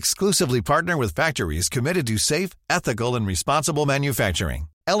 they exclusively partner with factories committed to safe, ethical, and responsible manufacturing.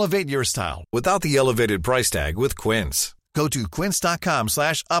 Elevate your style without the elevated price tag with Quince. Go to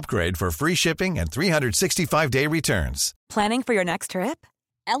quince.com/upgrade for free shipping and 365-day returns. Planning for your next trip?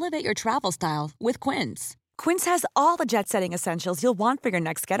 Elevate your travel style with Quince. Quince has all the jet-setting essentials you'll want for your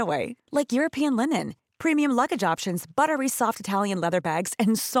next getaway, like European linen, premium luggage options, buttery soft Italian leather bags,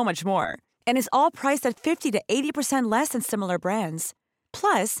 and so much more. And is all priced at 50 to 80% less than similar brands.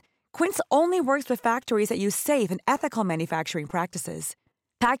 Plus, Quince only works with factories that use safe and ethical manufacturing practices.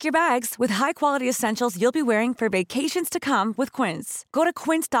 Pack your bags with high-quality essentials you'll be wearing for vacations to come with Quince. Go to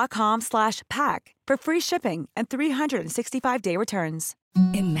quince.com/pack for free shipping and 365-day returns.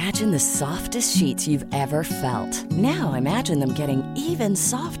 Imagine the softest sheets you've ever felt. Now imagine them getting even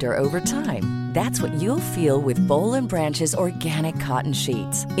softer over time. That's what you'll feel with Boll & Branch's organic cotton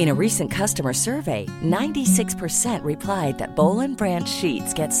sheets. In a recent customer survey, 96% replied that Boll & Branch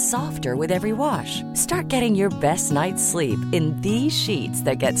sheets get softer with every wash. Start getting your best night's sleep in these sheets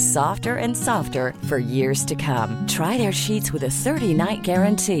that get softer and softer for years to come. Try their sheets with a 30-night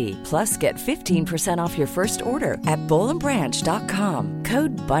guarantee. Plus, get 15% off your first order at bollandbranch.com.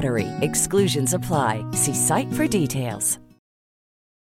 Code BUTTERY. Exclusions apply. See site for details.